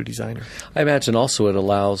through Designer. I imagine also it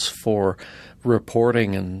allows for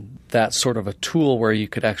reporting and that sort of a tool where you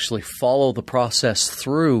could actually follow the process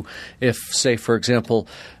through. If, say, for example,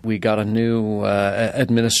 we got a new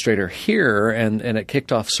administrator here and it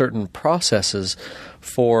kicked off certain processes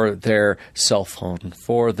for their cell phone,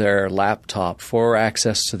 for their laptop, for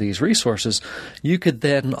access to these resources, you could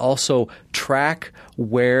then also track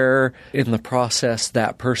where in the process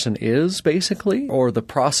that person is, basically, or the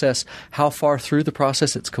process, how far through the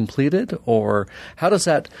process it's completed, or how does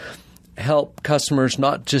that help customers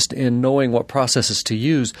not just in knowing what processes to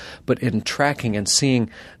use, but in tracking and seeing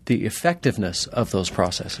the effectiveness of those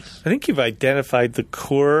processes? I think you've identified the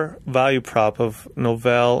core value prop of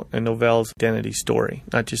Novell and Novell's identity story,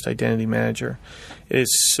 not just Identity Manager. It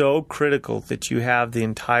is so critical that you have the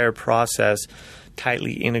entire process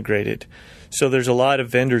tightly integrated. So there's a lot of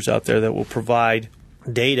vendors out there that will provide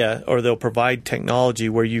data, or they'll provide technology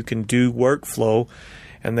where you can do workflow,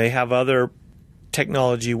 and they have other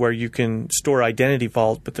technology where you can store identity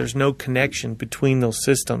vault, but there's no connection between those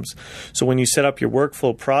systems. So when you set up your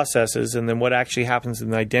workflow processes and then what actually happens in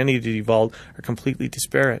the identity vault are completely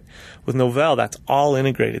disparate. With Novell, that's all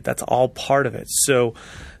integrated. That's all part of it. So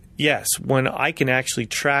yes, when I can actually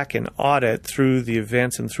track and audit through the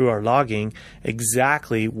events and through our logging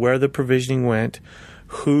exactly where the provisioning went,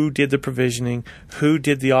 who did the provisioning, who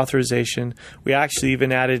did the authorization. We actually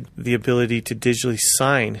even added the ability to digitally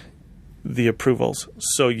sign the approvals.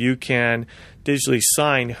 So you can digitally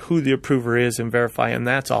sign who the approver is and verify, and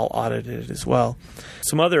that's all audited as well.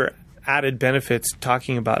 Some other added benefits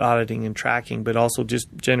talking about auditing and tracking, but also just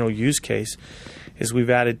general use case, is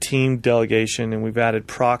we've added team delegation and we've added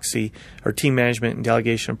proxy, or team management and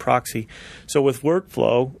delegation of proxy. So with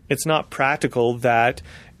workflow, it's not practical that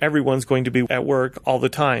everyone's going to be at work all the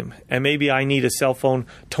time. And maybe I need a cell phone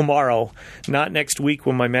tomorrow, not next week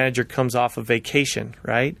when my manager comes off of vacation,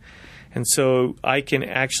 right? And so I can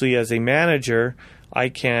actually, as a manager, I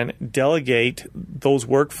can delegate those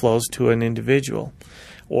workflows to an individual.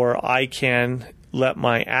 Or I can let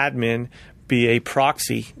my admin be a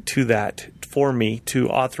proxy to that for me to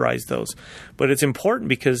authorize those. But it's important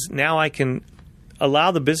because now I can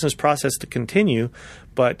allow the business process to continue,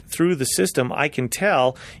 But through the system, I can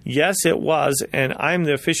tell, yes, it was, and I'm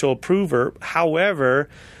the official approver. However,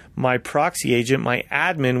 my proxy agent, my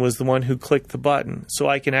admin, was the one who clicked the button. So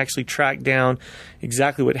I can actually track down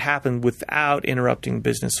exactly what happened without interrupting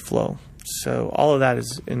business flow. So all of that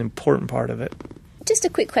is an important part of it. Just a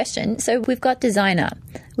quick question. So we've got Designer.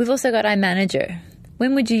 We've also got iManager.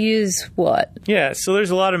 When would you use what? Yeah, so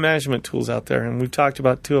there's a lot of management tools out there, and we've talked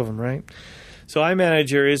about two of them, right? So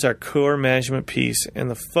iManager is our core management piece, and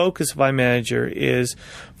the focus of iManager is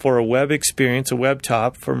for a web experience, a web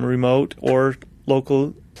top from remote or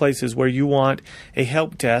local places where you want a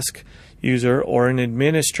help desk user or an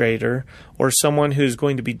administrator or someone who's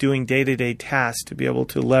going to be doing day-to-day tasks to be able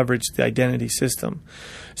to leverage the identity system.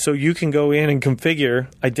 So you can go in and configure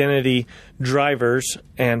identity drivers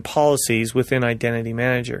and policies within Identity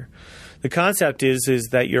Manager. The concept is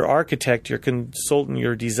that your architect, your consultant,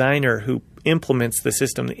 your designer who implements the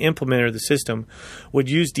system, the implementer of the system, would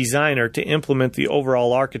use Designer to implement the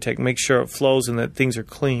overall architect, make sure it flows and that things are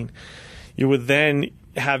clean. You would then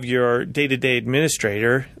have your day-to-day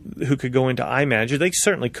administrator who could go into iManager. They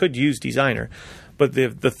certainly could use Designer, but the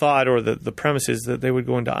thought or the premise is that they would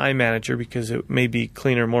go into iManager because it may be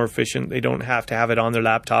cleaner, more efficient. They don't have to have it on their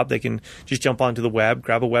laptop. They can just jump onto the web,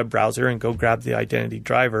 grab a web browser, and go grab the identity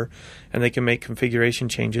driver, and they can make configuration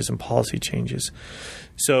changes and policy changes.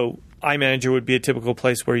 So iManager would be a typical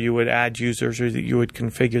place where you would add users or that you would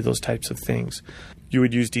configure those types of things. You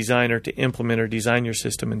would use Designer to implement or design your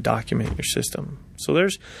system and document your system. So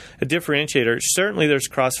there's a differentiator. Certainly there's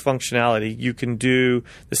cross-functionality. You can do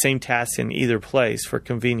the same tasks in either place for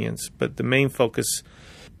convenience, but the main focus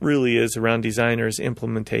really is around Designer's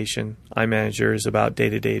implementation. iManager is about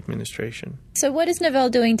day-to-day administration. So what is Novell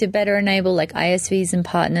doing to better enable like ISVs and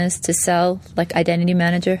partners to sell like Identity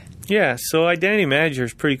Manager? Yeah, so Identity Manager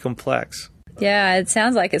is pretty complex. Yeah, it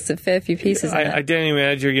sounds like it's a fair few pieces. Identity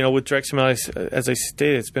Manager, with DirectXML, as I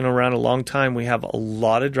stated, it's been around a long time. We have a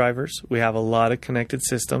lot of drivers. We have a lot of connected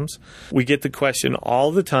systems. We get the question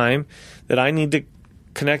all the time that I need to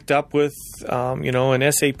connect up with,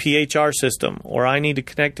 an SAP HR system, or I need to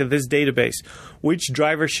connect to this database. Which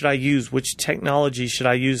driver should I use? Which technology should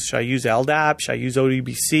I use? Should I use LDAP? Should I use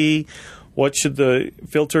ODBC? What should the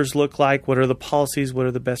filters look like? What are the policies? What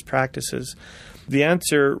are the best practices? The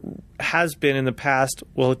answer has been in the past,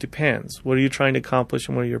 well, it depends. What are you trying to accomplish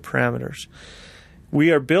and what are your parameters?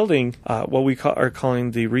 We are building what we are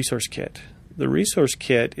calling the resource kit. The resource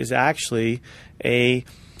kit is actually a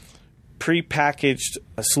pre-packaged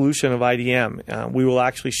solution of IDM. We will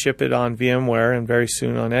actually ship it on VMware and very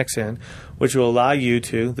soon on XN, which will allow you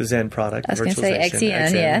to, the Xen product. I was going to say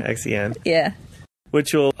XEN, XEN. Yeah.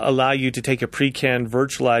 Which will allow you to take a pre-canned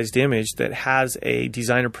virtualized image that has a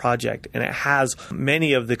Designer project, and it has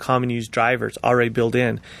many of the common used drivers already built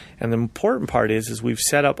in. And the important part is we've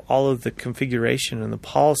set up all of the configuration and the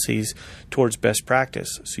policies towards best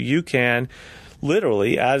practice. So you can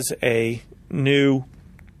literally, as a new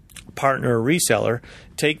partner or reseller,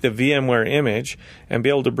 take the VMware image and be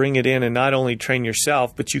able to bring it in and not only train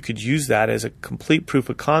yourself, but you could use that as a complete proof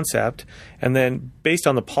of concept. And then based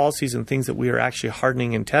on the policies and things that we are actually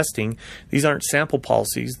hardening and testing, these aren't sample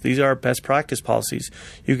policies. These are best practice policies.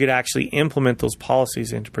 You could actually implement those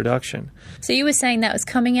policies into production. So you were saying that was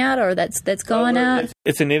coming out or that's going out?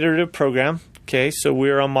 It's an iterative program. Okay, so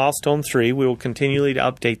we're on milestone 3. We will continually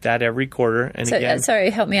update that every quarter. And so, again,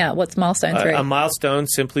 sorry, help me out. What's milestone 3? A milestone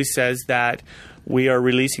simply says that we are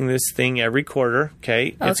releasing this thing every quarter,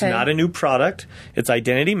 okay? It's not a new product. It's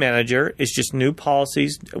Identity Manager. It's just new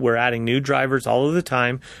policies. We're adding new drivers all of the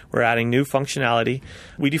time. We're adding new functionality.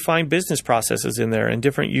 We define business processes in there and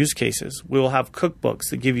different use cases. We will have cookbooks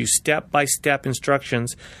that give you step-by-step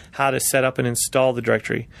instructions how to set up and install the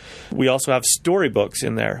directory. We also have storybooks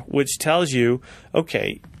in there, which tells you,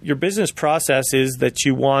 okay, your business process is that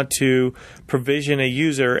you want to provision a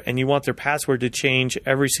user and you want their password to change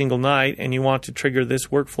every single night and you want to trigger this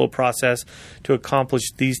workflow process to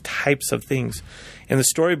accomplish these types of things. In the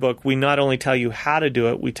storybook, we not only tell you how to do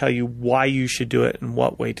it, we tell you why you should do it and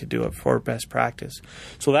what way to do it for best practice.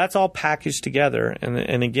 So that's all packaged together.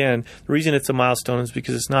 And again, the reason it's a milestone is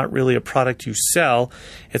because it's not really a product you sell.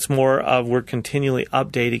 It's more of we're continually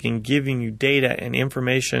updating and giving you data and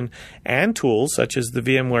information and tools such as the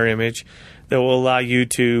VMware image that will allow you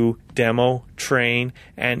to demo, train,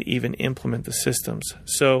 and even implement the systems.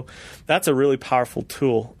 So that's a really powerful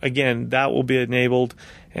tool. Again, that will be enabled,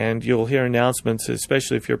 and you'll hear announcements,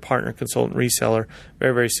 especially if you're a partner, consultant, reseller,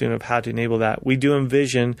 very, very soon of how to enable that. We do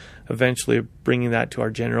envision eventually bringing that to our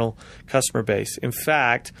general customer base. In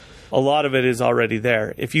fact, a lot of it is already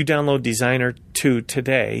there. If you download Designer 2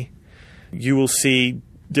 today, you will see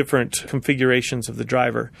different configurations of the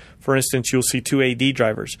driver. For instance, you'll see two AD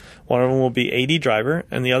drivers. One of them will be AD driver,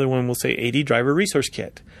 and the other one will say AD driver resource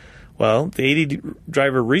kit. Well, the AD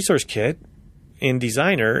driver resource kit in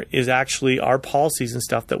Designer is actually our policies and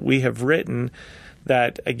stuff that we have written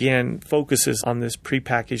that, again, focuses on this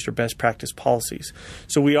prepackaged or best practice policies.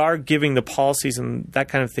 So we are giving the policies and that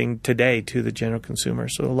kind of thing today to the general consumer.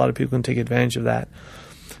 So a lot of people can take advantage of that.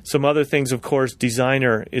 Some other things, of course,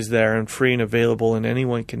 Designer is there and free and available, and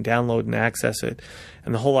anyone can download and access it.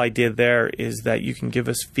 And the whole idea there is that you can give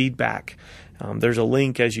us feedback. There's a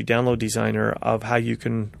link as you download Designer of how you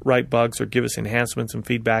can write bugs or give us enhancements and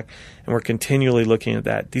feedback, and we're continually looking at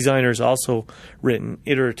that. Designer is also written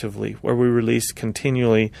iteratively, where we release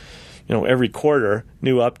continually, every quarter,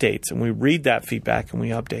 new updates, and we read that feedback and we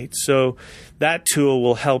update. So that tool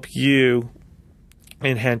will help you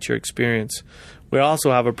enhance your experience. We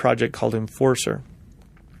also have a project called Enforcer.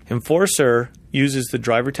 Enforcer uses the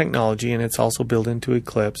driver technology, and it's also built into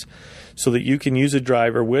Eclipse, so that you can use a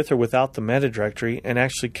driver with or without the meta directory and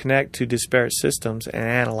actually connect to disparate systems and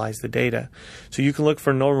analyze the data. So you can look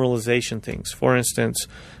for normalization things. For instance,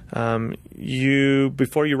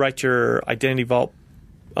 before you write your Identity Vault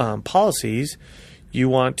policies, you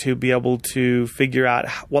want to be able to figure out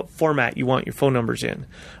what format you want your phone numbers in.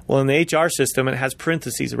 Well, in the HR system, it has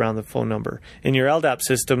parentheses around the phone number. In your LDAP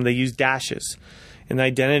system, they use dashes. In the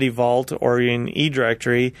Identity Vault or in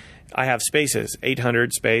eDirectory, I have spaces,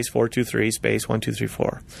 800 space 423 space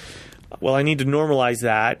 1234. Well, I need to normalize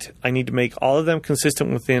that. I need to make all of them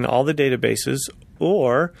consistent within all the databases,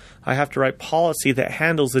 or I have to write policy that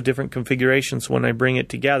handles the different configurations. When I bring it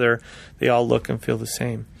together, they all look and feel the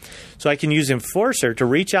same. So I can use Enforcer to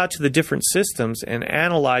reach out to the different systems and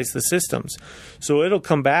analyze the systems. So it'll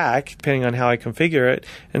come back, depending on how I configure it,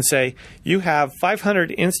 and say, you have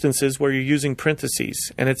 500 instances where you're using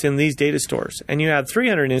parentheses, and it's in these data stores. And you have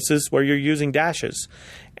 300 instances where you're using dashes.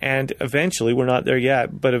 And eventually, we're not there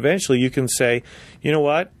yet, but eventually you can say, you know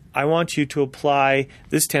what? I want you to apply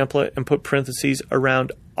this template and put parentheses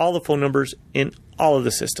around all the phone numbers in all of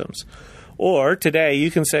the systems. Or today you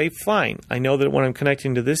can say, fine, I know that when I'm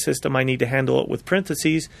connecting to this system, I need to handle it with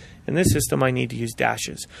parentheses. In this system, I need to use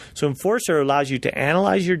dashes. So Enforcer allows you to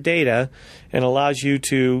analyze your data and allows you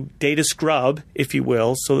to data scrub, if you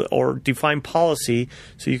will, or define policy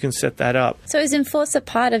so you can set that up. So is Enforcer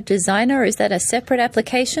part of Designer, or is that a separate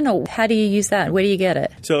application, or how do you use that? Where do you get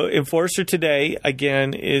it? So Enforcer today,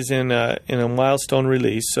 again, is in a milestone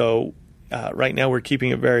release. So right now we're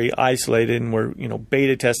keeping it very isolated, and we're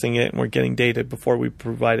beta testing it, and we're getting data before we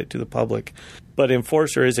provide it to the public. But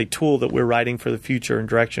Enforcer is a tool that we're writing for the future and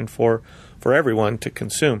direction for everyone to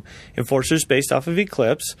consume. Enforcer is based off of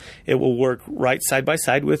Eclipse. It will work right side by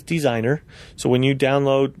side with Designer. So when you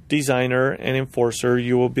download Designer and Enforcer,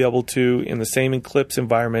 you will be able to, in the same Eclipse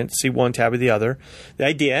environment, see one tab or the other. The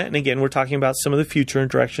idea, and again, we're talking about some of the future and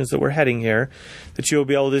directions that we're heading here, that you'll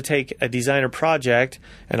be able to take a Designer project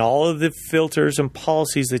and all of the filters and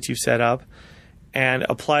policies that you've set up and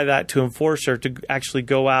apply that to Enforcer to actually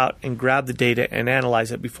go out and grab the data and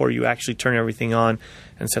analyze it before you actually turn everything on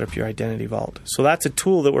and set up your Identity Vault. So that's a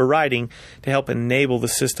tool that we're writing to help enable the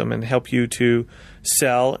system and help you to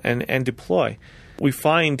sell and deploy. We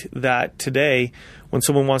find that today, when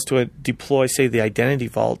someone wants to deploy, say, the Identity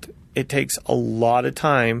Vault, it takes a lot of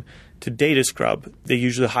time to data scrub. They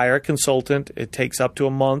usually hire a consultant. It takes up to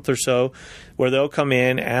a month or so where they'll come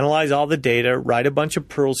in, analyze all the data, write a bunch of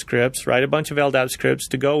Perl scripts, write a bunch of LDAP scripts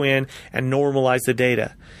to go in and normalize the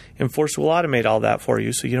data. Enforcer will automate all that for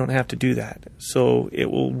you, so you don't have to do that. So it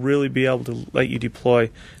will really be able to let you deploy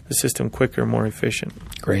the system quicker and more efficient.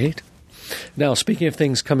 Great. Now, speaking of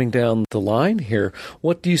things coming down the line here,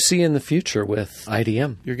 what do you see in the future with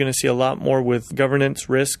IDM? You're going to see a lot more with governance,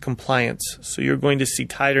 risk, compliance. So you're going to see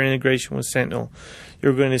tighter integration with Sentinel.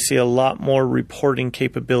 You're going to see a lot more reporting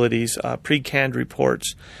capabilities, pre-canned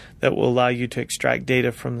reports that will allow you to extract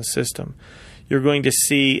data from the system. You're going to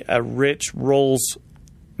see a rich roles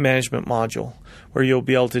management module where you'll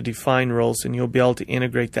be able to define roles and you'll be able to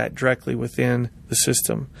integrate that directly within the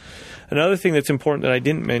system. Another thing that's important that I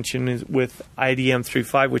didn't mention is with IDM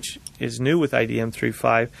 3.5, which is new with IDM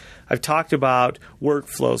 3.5, I've talked about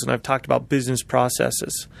workflows and I've talked about business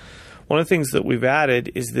processes. One of the things that we've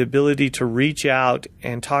added is the ability to reach out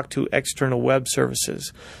and talk to external web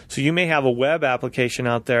services. So you may have a web application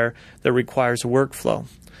out there that requires a workflow.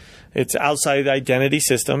 It's outside the identity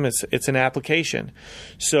system. It's an application.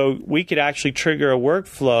 So we could actually trigger a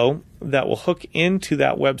workflow that will hook into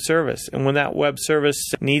that web service. And when that web service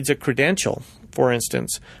needs a credential for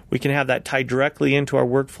instance. We can have that tied directly into our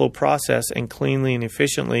workflow process and cleanly and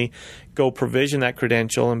efficiently go provision that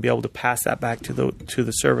credential and be able to pass that back to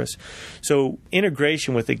the service. So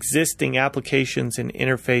integration with existing applications and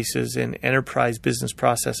interfaces and enterprise business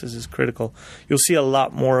processes is critical. You'll see a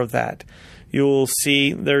lot more of that. You'll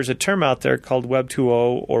see there's a term out there called Web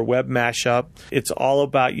 2.0 or Web Mashup. It's all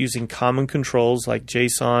about using common controls like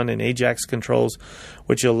JSON and AJAX controls,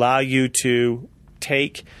 which allow you to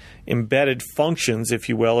take embedded functions, if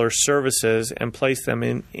you will, or services and place them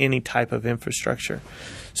in any type of infrastructure.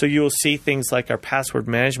 So you will see things like our password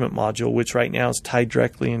management module, which right now is tied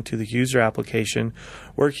directly into the user application,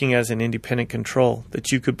 working as an independent control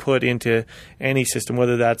that you could put into any system,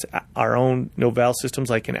 whether that's our own Novell systems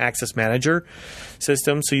like an access manager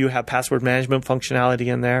system, so you have password management functionality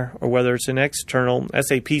in there, or whether it's an external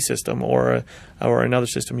SAP system or another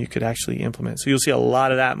system you could actually implement. So you'll see a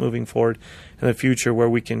lot of that moving forward in the future where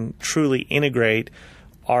we can truly integrate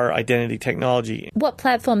our identity technology. What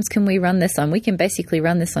platforms can we run this on? We can basically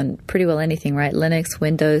run this on pretty well anything, right? Linux,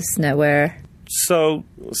 Windows, NetWare. So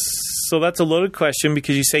that's a loaded question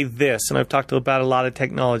because you say this, and I've talked about a lot of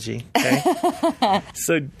technology. Okay?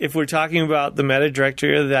 So if we're talking about the meta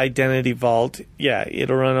directory or the identity vault, yeah,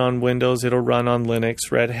 it'll run on Windows, it'll run on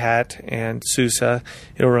Linux, Red Hat, and SUSE.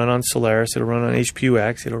 It'll run on Solaris, it'll run on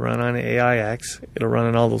HPUX, it'll run on AIX, it'll run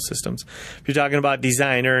on all those systems. If you're talking about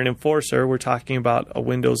Designer and Enforcer, we're talking about a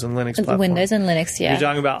Windows and Linux platform. Windows and Linux, yeah. If you're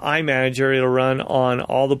talking about iManager, it'll run on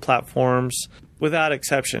all the platforms without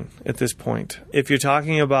exception at this point. If you're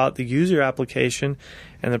talking about the user application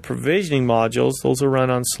and the provisioning modules, those will run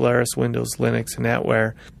on Solaris, Windows, Linux, and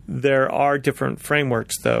NetWare. There are different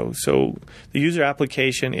frameworks, though. So the user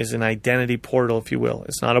application is an identity portal, if you will.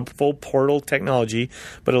 It's not a full portal technology,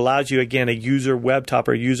 but it allows you, again, a user web top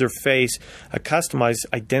or user face, a customized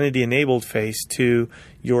identity-enabled face to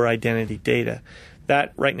your identity data.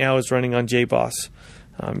 That right now is running on JBoss.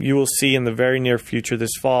 You will see in the very near future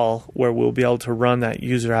this fall where we'll be able to run that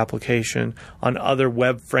user application on other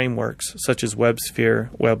web frameworks such as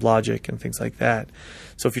WebSphere, WebLogic, and things like that.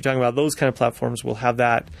 So if you're talking about those kind of platforms, we'll have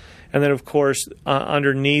that. And then, of course,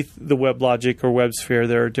 underneath the WebLogic or WebSphere,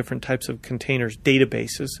 there are different types of containers,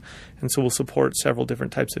 databases. And so we'll support several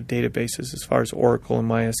different types of databases as far as Oracle and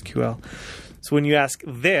MySQL. So when you ask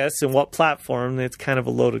this and what platform, it's kind of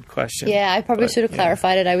a loaded question. Yeah, I probably should have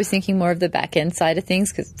clarified it. I was thinking more of the back end side of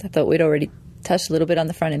things because I thought we'd already touched a little bit on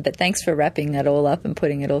the front end. But thanks for wrapping that all up and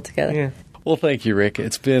putting it all together. Yeah. Well, thank you, Rick.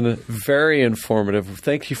 It's been very informative.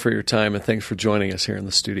 Thank you for your time, and thanks for joining us here in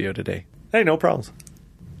the studio today. Hey, no problems.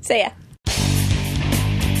 See ya.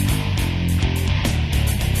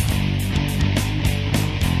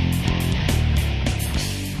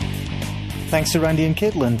 Thanks to Randy and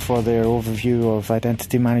Caitlin for their overview of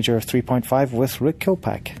Identity Manager 3.5 with Rick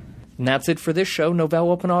Kilpack. And that's it for this show. Novell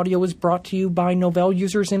Open Audio is brought to you by Novell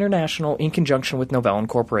Users International in conjunction with Novell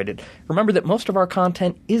Incorporated. Remember that most of our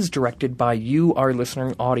content is directed by you, our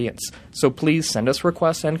listening audience. So please send us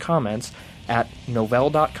requests and comments at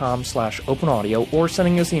novell.com/openaudio or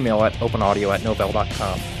sending us email at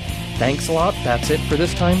openaudio@novell.com. Thanks a lot. That's it for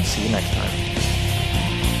this time. See you next time.